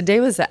 Today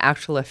was the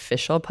actual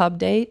official pub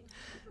date,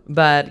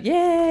 but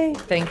yay,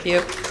 thank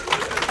you.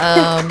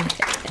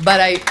 But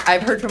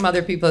I've heard from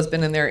other people, it's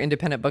been in their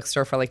independent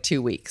bookstore for like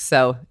 2 weeks.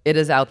 So it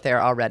is out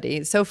there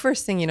already. So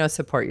first thing,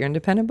 support your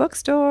independent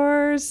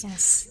bookstores.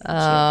 Yes.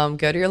 Go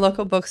to your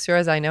local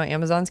bookstores. I know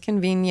Amazon's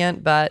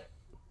convenient, but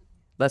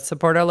let's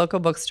support our local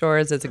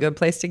bookstores. It's a good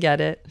place to get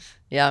it.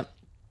 Yeah.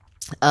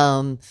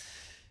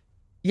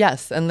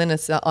 Yes. And then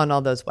it's on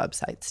all those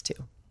websites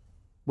too,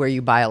 where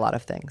you buy a lot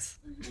of things.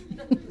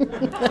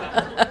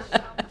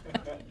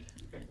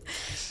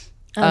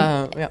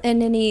 Yeah.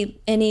 And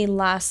any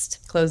last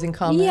closing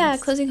comments? Yeah,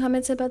 closing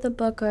comments about the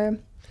book, or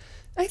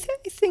I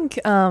think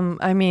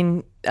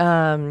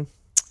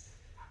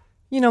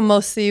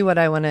mostly what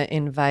I want to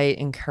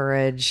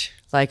encourage,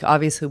 like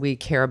obviously we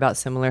care about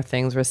similar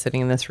things. We're sitting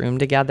in this room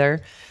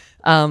together.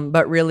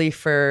 But really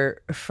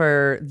for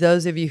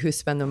those of you who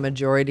spend the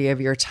majority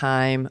of your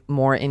time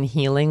more in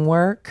healing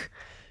work,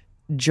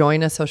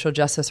 join a social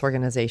justice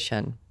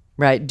organization.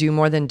 Right? Do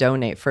more than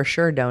donate. For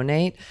sure,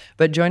 donate,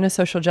 but join a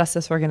social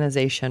justice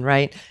organization,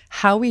 right?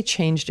 How we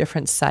change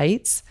different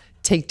sites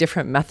take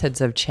different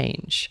methods of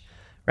change,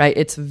 right?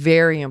 It's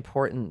very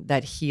important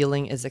that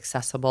healing is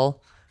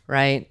accessible,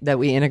 right? That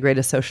we integrate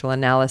a social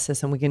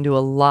analysis, and we can do a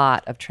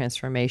lot of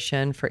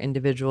transformation for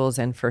individuals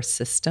and for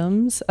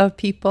systems of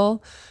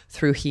people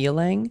through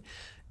healing.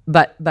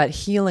 But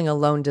healing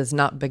alone does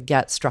not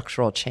beget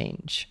structural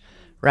change,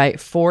 right?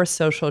 For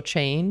social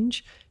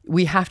change,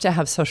 we have to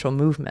have social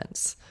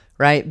movements.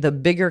 Right? The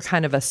bigger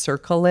kind of a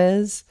circle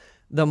is,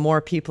 the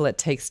more people it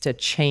takes to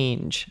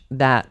change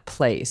that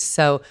place.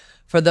 So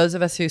for those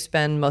of us who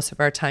spend most of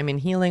our time in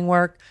healing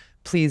work,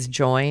 please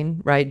join,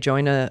 right?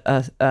 Join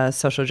a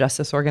social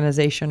justice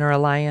organization or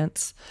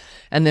alliance.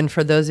 And then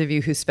for those of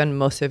you who spend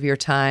most of your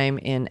time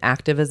in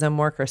activism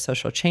work or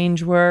social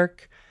change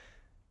work,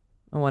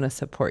 I want to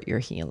support your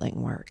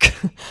healing work.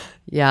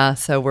 Yeah,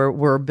 so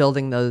we're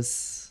building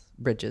those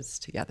bridges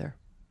together.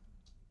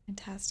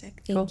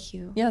 Fantastic. Thank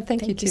you. Yeah,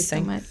 thank you too. Thank you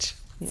so much.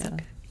 Yeah. So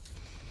good.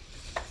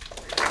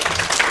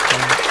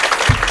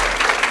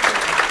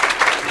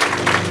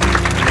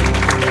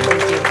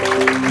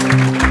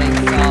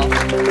 Thanks all.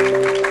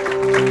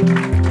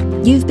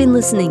 You've been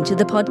listening to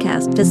the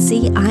podcast for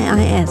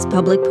CIIS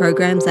Public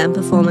Programs and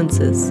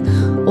Performances.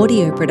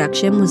 Audio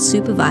production was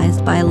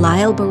supervised by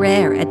Lyle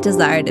Barrere at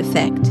Desired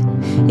Effect.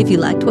 If you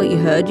liked what you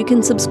heard, you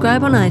can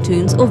subscribe on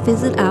iTunes or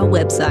visit our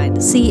website,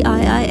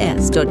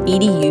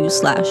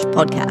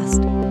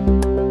 ciis.edu/podcast.